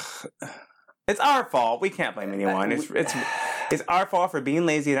 Yes. Ugh. It's our fault. We can't blame anyone. It's our fault for being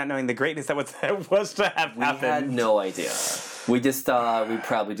lazy and not knowing the greatness that was to have happened. We had no idea. We just thought we'd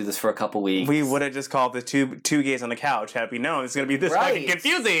probably do this for a couple weeks. We would have just called the two gays on the couch had we known it's going to be this fucking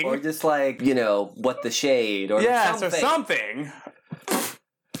confusing. Or just like, what the shade or yes, or something.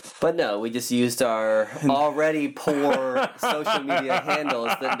 But no, we just used our already poor social media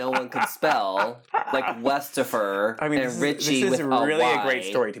handles that no one could spell, like Westifer and Richie with a Y. This is really a great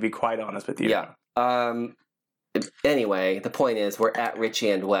story, to be quite honest with you. Yeah. Anyway, the point is we're at Richie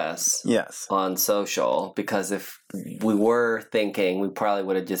and Wes on social, because if we were thinking, we probably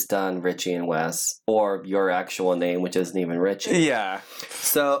would have just done Richie and Wes, or your actual name, which isn't even Richie. Yeah.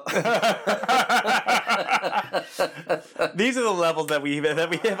 So these are the levels that we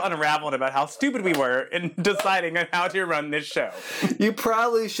have unraveled about how stupid we were in deciding on how to run this show. You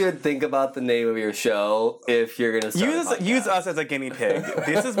probably should think about the name of your show if you're going to start use us as a guinea pig.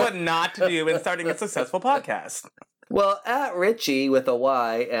 This is what not to do in starting a successful podcast. Well, at Richie with a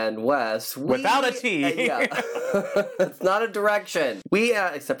Y and Wes... without a T. It's not a direction.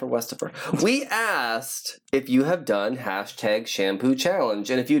 Except for Westifer. We asked if you have done hashtag shampoo challenge.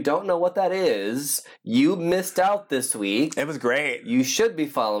 And if you don't know what that is, you missed out this week. It was great. You should be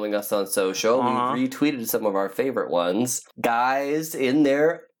following us on social. We retweeted some of our favorite ones. Guys in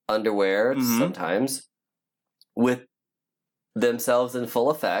their underwear, sometimes, with themselves in full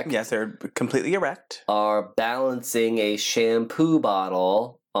effect. Yes, they're completely erect. Are balancing a shampoo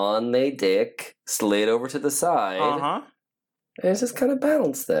bottle on their dick, slid over to the side. And it's just kind of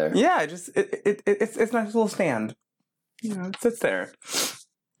balanced there. Yeah, it's a nice little stand. It sits there.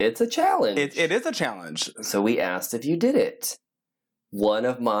 It's a challenge. It is a challenge. So we asked if you did it. One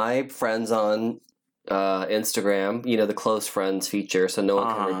of my friends on Instagram, the close friends feature, so no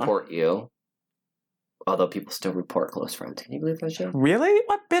one can report you. Although people still report close friends. Can you believe that shit? Really?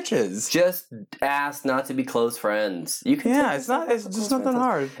 What bitches? Just ask not to be close friends. You can. Yeah, it's just not that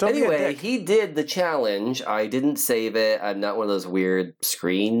hard. Anyway, he did the challenge. I didn't save it. I'm not one of those weird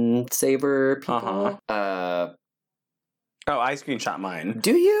screensaver people. I screenshot mine.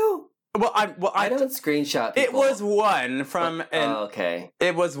 Do you? Well, I don't screenshot people. It was one from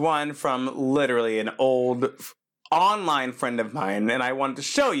It was one from literally an old online friend of mine, and I wanted to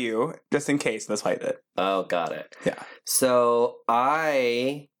show you just in case. That's why I did. Oh, got it. Yeah. So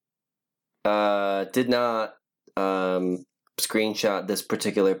I did not screenshot this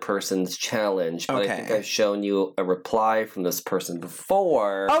particular person's challenge, but I think I've shown you a reply from this person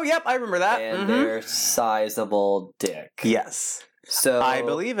before. Oh, yep, I remember that. And their sizable dick. Yes. So I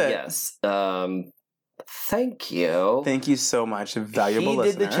believe it. Yes. Thank you. Thank you so much, valuable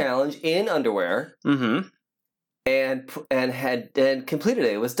listener. He did the challenge in underwear. Mm-hmm. And completed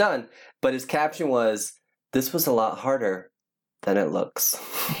it. It was done. But his caption was, "This was a lot harder than it looks."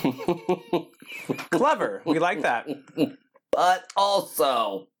 Clever. We like that. But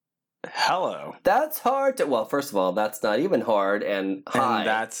also, hello. That's hard to... Well, first of all, that's not even hard, and hi. And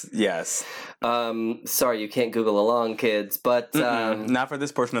that's... Yes. Sorry, you can't Google along, kids, but... not for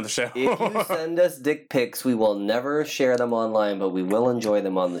this portion of the show. If you send us dick pics, we will never share them online, but we will enjoy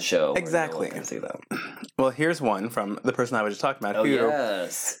them on the show. Exactly. No one can see them. Well, here's one from the person I was just talking about. Oh,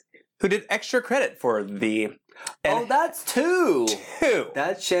 yes. Who did extra credit for the... that's two!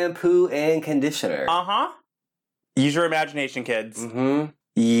 That's shampoo and conditioner. Use your imagination, kids. Mm-hmm.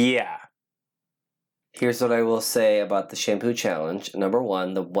 Yeah. Here's what I will say about the shampoo challenge. Number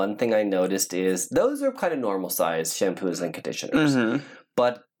one, the one thing I noticed is those are kind of normal size shampoos and conditioners.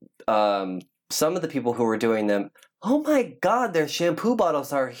 But some of the people who were doing them, oh my God, their shampoo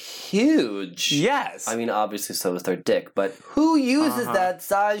bottles are huge. Yes. I mean, obviously so is their dick, but who uses that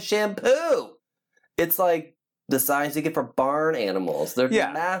size shampoo? It's like the size you get for barn animals. They're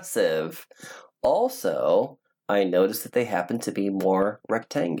massive. Also, I noticed that they happen to be more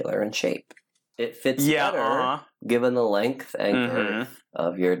rectangular in shape. It fits better, given the length and girth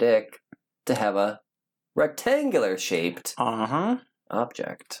of your dick, to have a rectangular shaped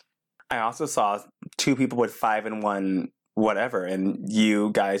object. I also saw two people with 5-in-1 whatever. And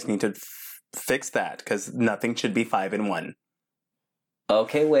you guys need to fix that because nothing should be 5-in-1.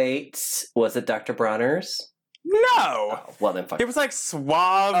 Okay, wait. Was it Dr. Bronner's? No. Oh, well, then fuck. It was like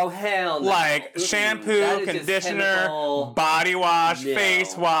Suave. Oh, hell no. Like shampoo, conditioner, body wash,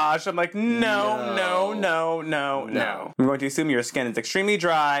 face wash. I'm like, no. I'm going to assume your skin is extremely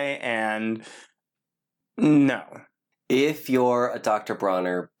dry and no. If you're a Dr.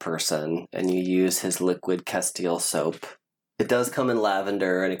 Bronner person and you use his liquid Castile soap, it does come in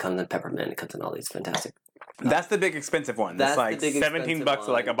lavender and it comes in peppermint. It comes in all these fantastic. That's the big expensive one. That's like $17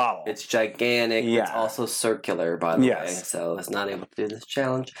 for like a bottle. It's gigantic. Yeah. It's also circular, by the way. So it's not able to do this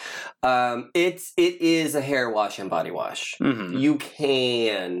challenge. It is a hair wash and body wash. Mm-hmm. You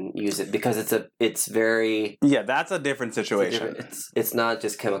can use it because it's very. Yeah, that's a different situation. It's not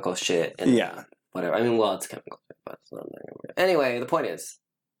just chemical shit. And whatever. I mean, well, it's chemical shit, but it's not. Anyway, the point is.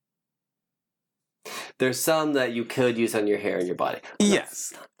 There's some that you could use on your hair and your body.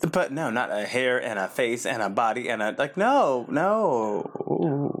 Yes. But no, not a hair and a face and a body and a... Like, no.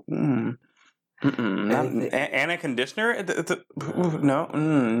 And a conditioner?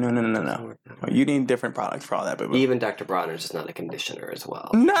 No. You need different products for all that. But even Dr. Bronner's is not a conditioner as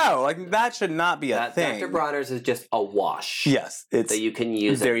well. No, like that should not be a thing. Dr. Bronner's is just a wash. Yes. That you can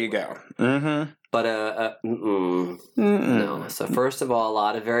use. There anywhere. You go. Mm-hmm. But, no. So first of all, a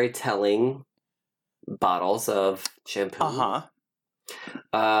lot of very telling... bottles of shampoo.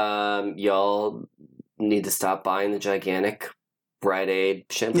 Y'all need to stop buying the gigantic Rite Aid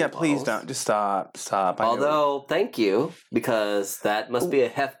shampoo. Yeah, please don't. Just stop. Although, thank you, because that must be a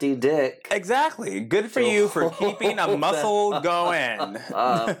hefty dick. Exactly. Good for you for keeping a muscle going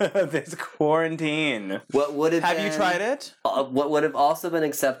this quarantine. What would have you tried it? What would have also been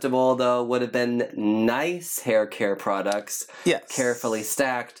acceptable, though, would have been nice hair care products. Yes. Carefully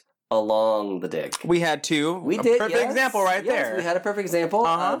stacked. Along the dick. We had two. We did. Perfect example right there. We had a perfect example.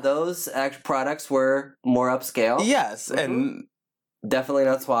 Those products were more upscale. Yes, and definitely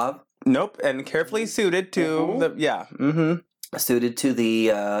not Suave. Nope, and carefully suited to the suited to the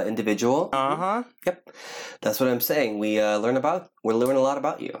individual. Yep, that's what I'm saying. We're learning a lot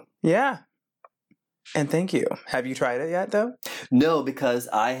about you. Yeah. And thank you. Have you tried it yet, though? No, because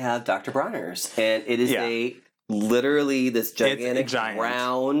I have Dr. Bronner's, and it is literally this gigantic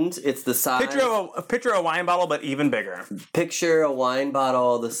round. It's the size. Picture a wine bottle, but even bigger. Picture a wine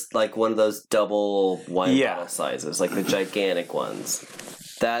bottle. This like one of those double wine bottle sizes, like the gigantic ones.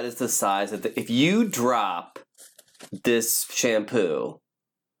 That is the size of if you drop this shampoo,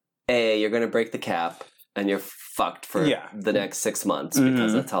 you're going to break the cap, and you're fucked for the next 6 months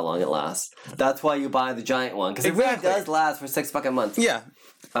because that's how long it lasts. That's why you buy the giant one because it really does last for 6 fucking months. Yeah.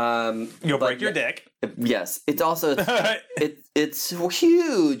 You'll break your dick. Yes, it's also it's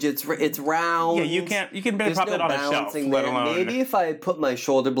huge. It's round. Yeah, you can barely pop it on a shelf. Let alone. Maybe if I put my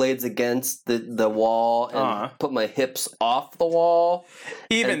shoulder blades against the wall and put my hips off the wall,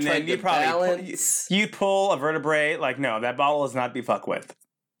 even then you probably you'd pull a vertebrae. Like no, that bottle is not to be fucked with.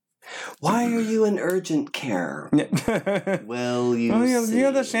 Why are you in urgent care? Well, you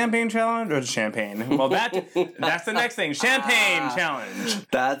know the champagne challenge or the champagne. Well, that's the next thing. Champagne challenge.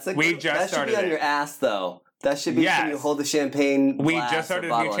 That should be on your ass though. That should be when you hold the champagne. We just started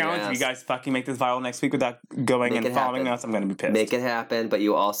a new challenge. If you guys fucking make this viral next week without going and following us, I'm gonna be pissed. Make it happen, but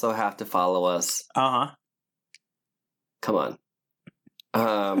you also have to follow us. Come on.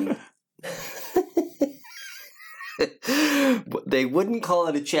 They wouldn't call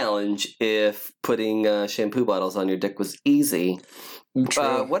it a challenge if putting shampoo bottles on your dick was easy.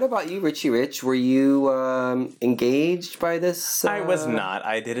 What about you, Richie Rich? Were you engaged by this? I was not.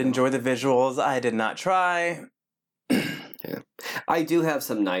 I did enjoy the visuals. I did not try. Yeah. I do have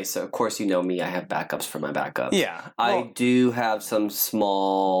some nice, of course, you know me, I have backups for my backups. Yeah. I do have some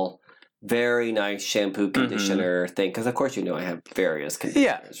small... very nice shampoo conditioner thing because of course you know I have various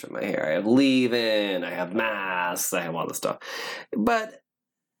conditioners for my hair. I have leave-in, I have masks, I have all this stuff. But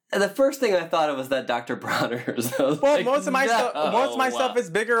the first thing I thought of was that Dr. Bronner's. Most of my stuff is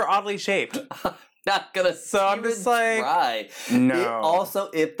bigger, oddly shaped. Not gonna. So I'm just like, try. No.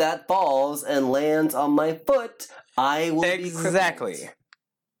 Also, if that falls and lands on my foot, I will be crippled.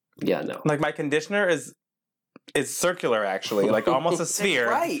 Yeah, no. Like my conditioner is circular, actually, like almost a sphere.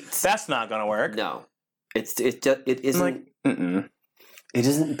 Right. That's not gonna work. No, it isn't. Like, it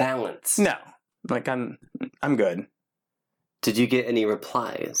isn't balanced. No, like I'm good. Did you get any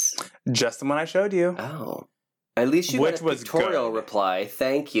replies? Just the one I showed you. Oh, at least you got a pictorial reply.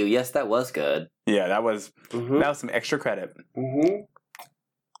 Thank you. Yes, that was good. Yeah, that was some extra credit.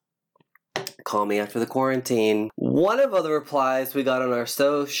 Call me after the quarantine. One of the replies we got on our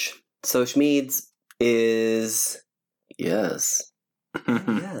Soch Meads is Yes.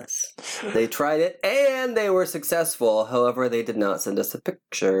 Yes. They tried it and they were successful. However, they did not send us a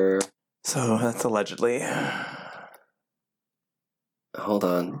picture. So that's allegedly. Hold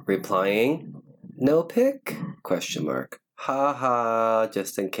on. Replying. No pic? Question mark. Ha ha,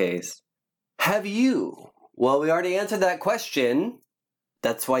 just in case. Have you? Well, we already answered that question.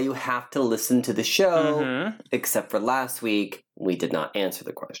 That's why you have to listen to the show. Except for last week, we did not answer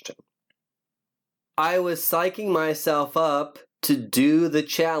the question. I was psyching myself up to do the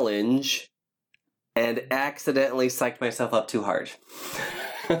challenge and accidentally psyched myself up too hard.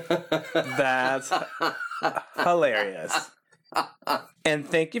 That's hilarious. And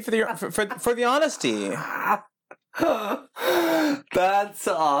thank you for the honesty. That's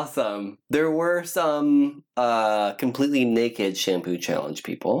awesome. There were some completely naked shampoo challenge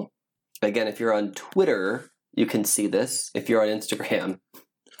people. Again, if you're on Twitter, you can see this. If you're on Instagram,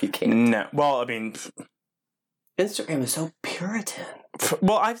 you can't. No. Well, I mean, Instagram is so Puritan.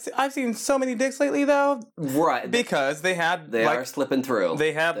 Well, I've seen so many dicks lately, though. Right. Because they are slipping through.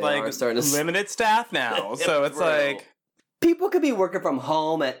 They have limited staff now, so it's like people could be working from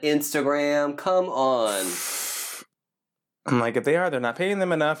home at Instagram. Come on. I'm like, if they are, they're not paying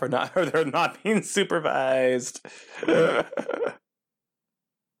them enough, or they're not being supervised.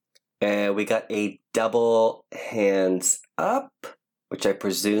 And we got a double hands up, which I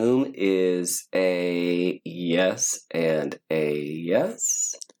presume is a yes and a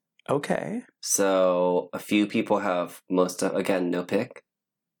yes. Okay. So a few people have again, no pic.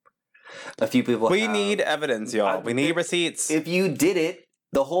 A few people We need evidence, y'all. We need receipts. If you did it,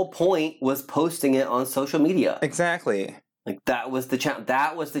 the whole point was posting it on social media. Exactly. Like that was the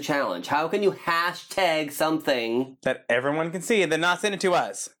challenge. How can you hashtag something that everyone can see and then not send it to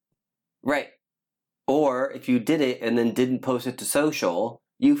us? Right. Or if you did it and then didn't post it to social,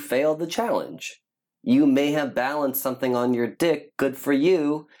 you failed the challenge. You may have balanced something on your dick. Good for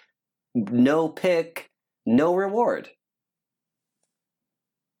you. No pic, no reward.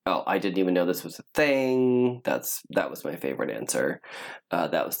 Oh, I didn't even know this was a thing. That was my favorite answer.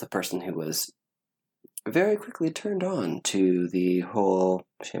 That was the person who was very quickly turned on to the whole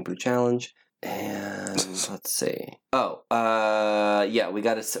shampoo challenge. And let's see. Oh, yeah, we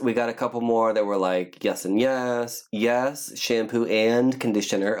got a couple more that were like yes and yes, yes, shampoo and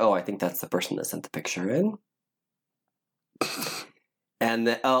conditioner. Oh, I think that's the person that sent the picture in. And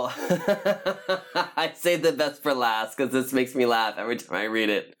then, I saved the best for last because this makes me laugh every time I read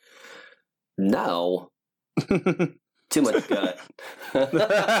it. No. Too much gut.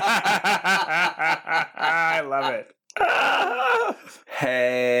 I love it.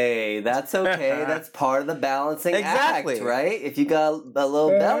 Hey, that's okay. That's part of the balancing act, right? If you got a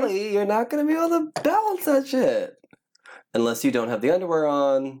little belly, you're not going to be able to balance that shit. Unless you don't have the underwear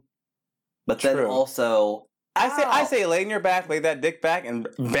on. But then also... I say lay on your back, lay that dick back, and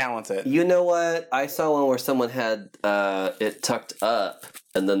balance it. You know what? I saw one where someone had it tucked up,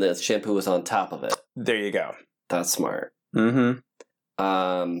 and then the shampoo was on top of it. There you go. That's smart. Mm-hmm.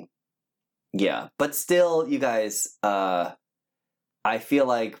 Yeah, but still, you guys, I feel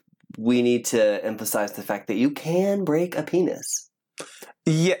like we need to emphasize the fact that you can break a penis.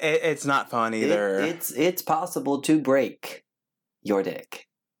 Yeah, it's not fun either. It's possible to break your dick.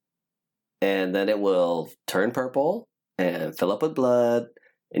 And then it will turn purple and fill up with blood,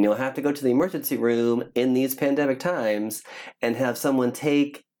 and you'll have to go to the emergency room in these pandemic times and have someone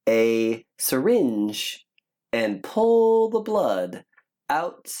take a syringe and pull the blood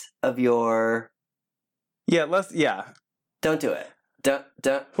out of your... Yeah, Don't do it. Don't.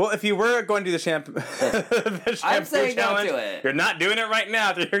 Well, if you were going to do the shampoo, I'm saying challenge, don't do it. You're not doing it right now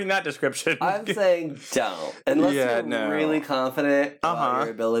after hearing that description. I'm saying don't. Unless you're really confident about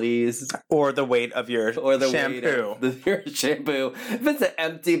your abilities. Or the weight of your shampoo. Your shampoo. If it's an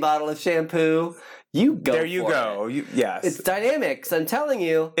empty bottle of shampoo, you go there you for go. it. Yes. It's dynamics, I'm telling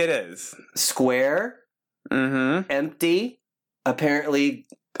you. It is. Square. Mm-hmm. Empty. Apparently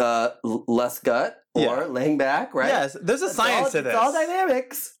less gut. Or laying back, right? Yes, there's a science to this. It's all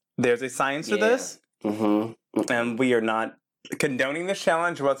dynamics. There's a science to this. Mm-hmm. And we are not condoning this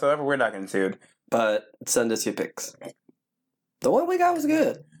challenge whatsoever. We're not getting sued. But send us your pics. The one we got was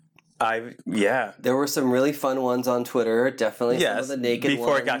good. There were some really fun ones on Twitter. Definitely some of the naked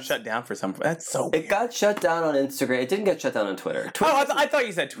before ones. It got shut down for some... That's so weird. It got shut down on Instagram. It didn't get shut down on Twitter. I thought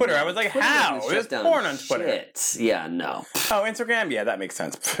you said Twitter. I was like, Twitter how? There's porn on Twitter. Shit. Yeah, no. Oh, Instagram? Yeah, that makes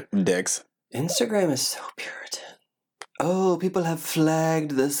sense. Dicks. Instagram is so Puritan. Oh, people have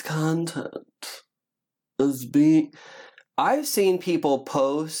flagged this content as being... I've seen people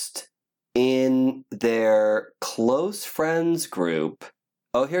post in their close friends group.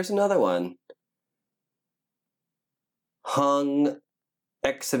 Oh, here's another one. hung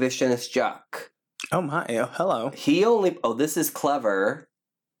exhibitionist jock. Oh my, hello. He only, this is clever.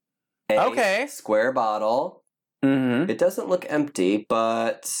 Okay. Square bottle. Mm-hmm. It doesn't look empty,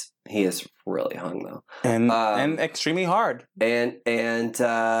 but he is really hung though. And extremely hard. But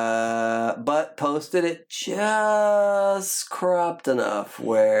posted it just cropped enough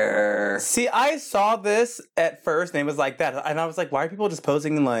where... See, I saw this at first and it was like that. And I was like, why are people just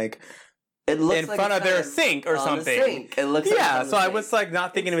posing like... It looks in front of their sink or something. Sink. It looks so I was like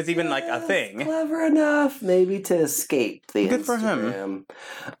not thinking it was even like a thing. Clever enough, maybe, to escape the Good Instagram. for him.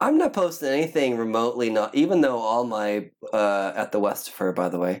 I'm not posting anything remotely, not even though all my at the Westifer, by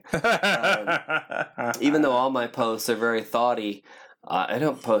the way. Even though all my posts are very thoughty, I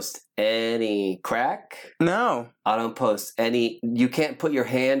don't post any crack. No. I don't post any... You can't put your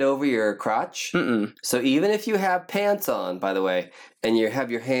hand over your crotch. Mm-mm. So even if you have pants on, by the way, and you have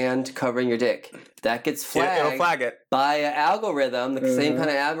your hand covering your dick, that gets flagged. It'll flag it. By an algorithm, the same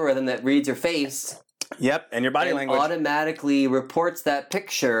kind of algorithm that reads your face. Yep, and your body language. Automatically reports that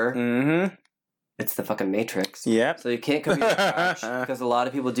picture. Mm-hmm. It's the fucking Matrix. Yep. So you can't cover your crotch because a lot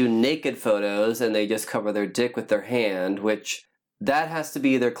of people do naked photos and they just cover their dick with their hand, which... That has to be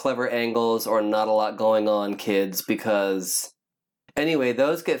either clever angles or not a lot going on, kids, because... Anyway,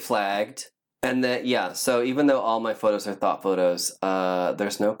 those get flagged. And then, so even though all my photos are thought photos,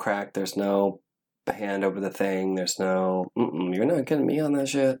 there's no crack, there's no hand over the thing, there's no... you're not getting me on that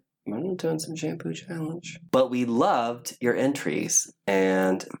shit. I'm doing some shampoo challenge. But we loved your entries,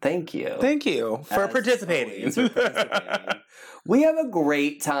 and thank you. Thank you for participating. We have a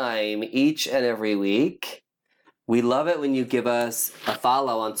great time each and every week. We love it when you give us a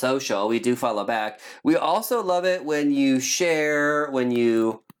follow on social. We do follow back. We also love it when you share,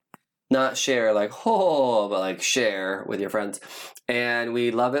 not share like, but like share with your friends. And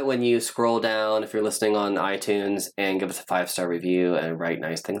we love it when you scroll down, if you're listening on iTunes, and give us a 5-star review and write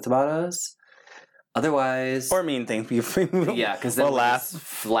nice things about us. Otherwise... Or mean things. Yeah, because then we'll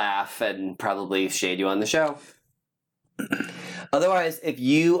laugh and probably shade you on the show. Otherwise, if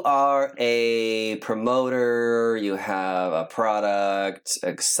you are a promoter, you have a product,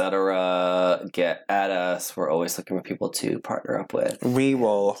 etc., get at us. We're always looking for people to partner up with. We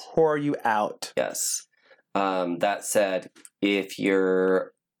will whore you out. Yes. That said, if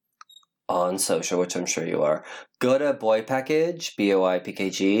you're on social, which I'm sure you are, go to Boy Package,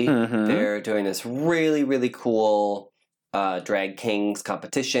 BOYPKG. Mm-hmm. They're doing this really, really cool... Drag Kings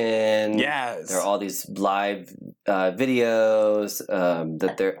competition. Yes. There are all these live videos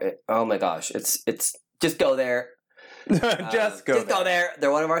that they're... Oh my gosh. It's just go there. Just go there. They're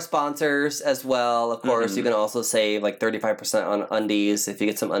one of our sponsors as well. Of course, you can also save like 35% on undies if you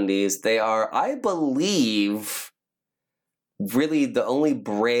get some undies. They are, I believe, really the only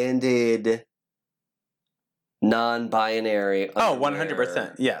branded... non-binary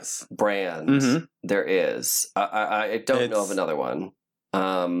 100%, yes. brand there is. I don't know of another one.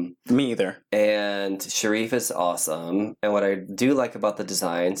 Me either. And Sharif is awesome. And what I do like about the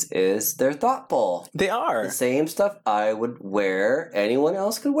designs is they're thoughtful. They are. The same stuff I would wear, anyone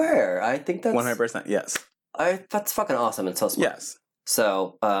else could wear. I think that's... 100%, yes. That's fucking awesome and so smart. Yes.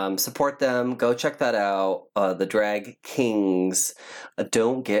 So, support them. Go check that out. The Drag Kings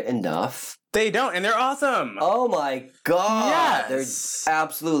don't get enough. They don't, and they're awesome. Oh my god. Yes. They're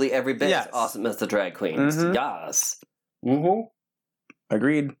absolutely every bit as awesome as the Drag Queens. Mm-hmm. Yes. Mm-hmm.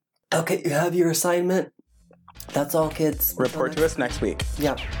 Agreed. Okay, you have your assignment. That's all, kids. Report to us next week.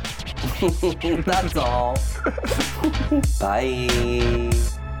 Yep. That's all. Bye.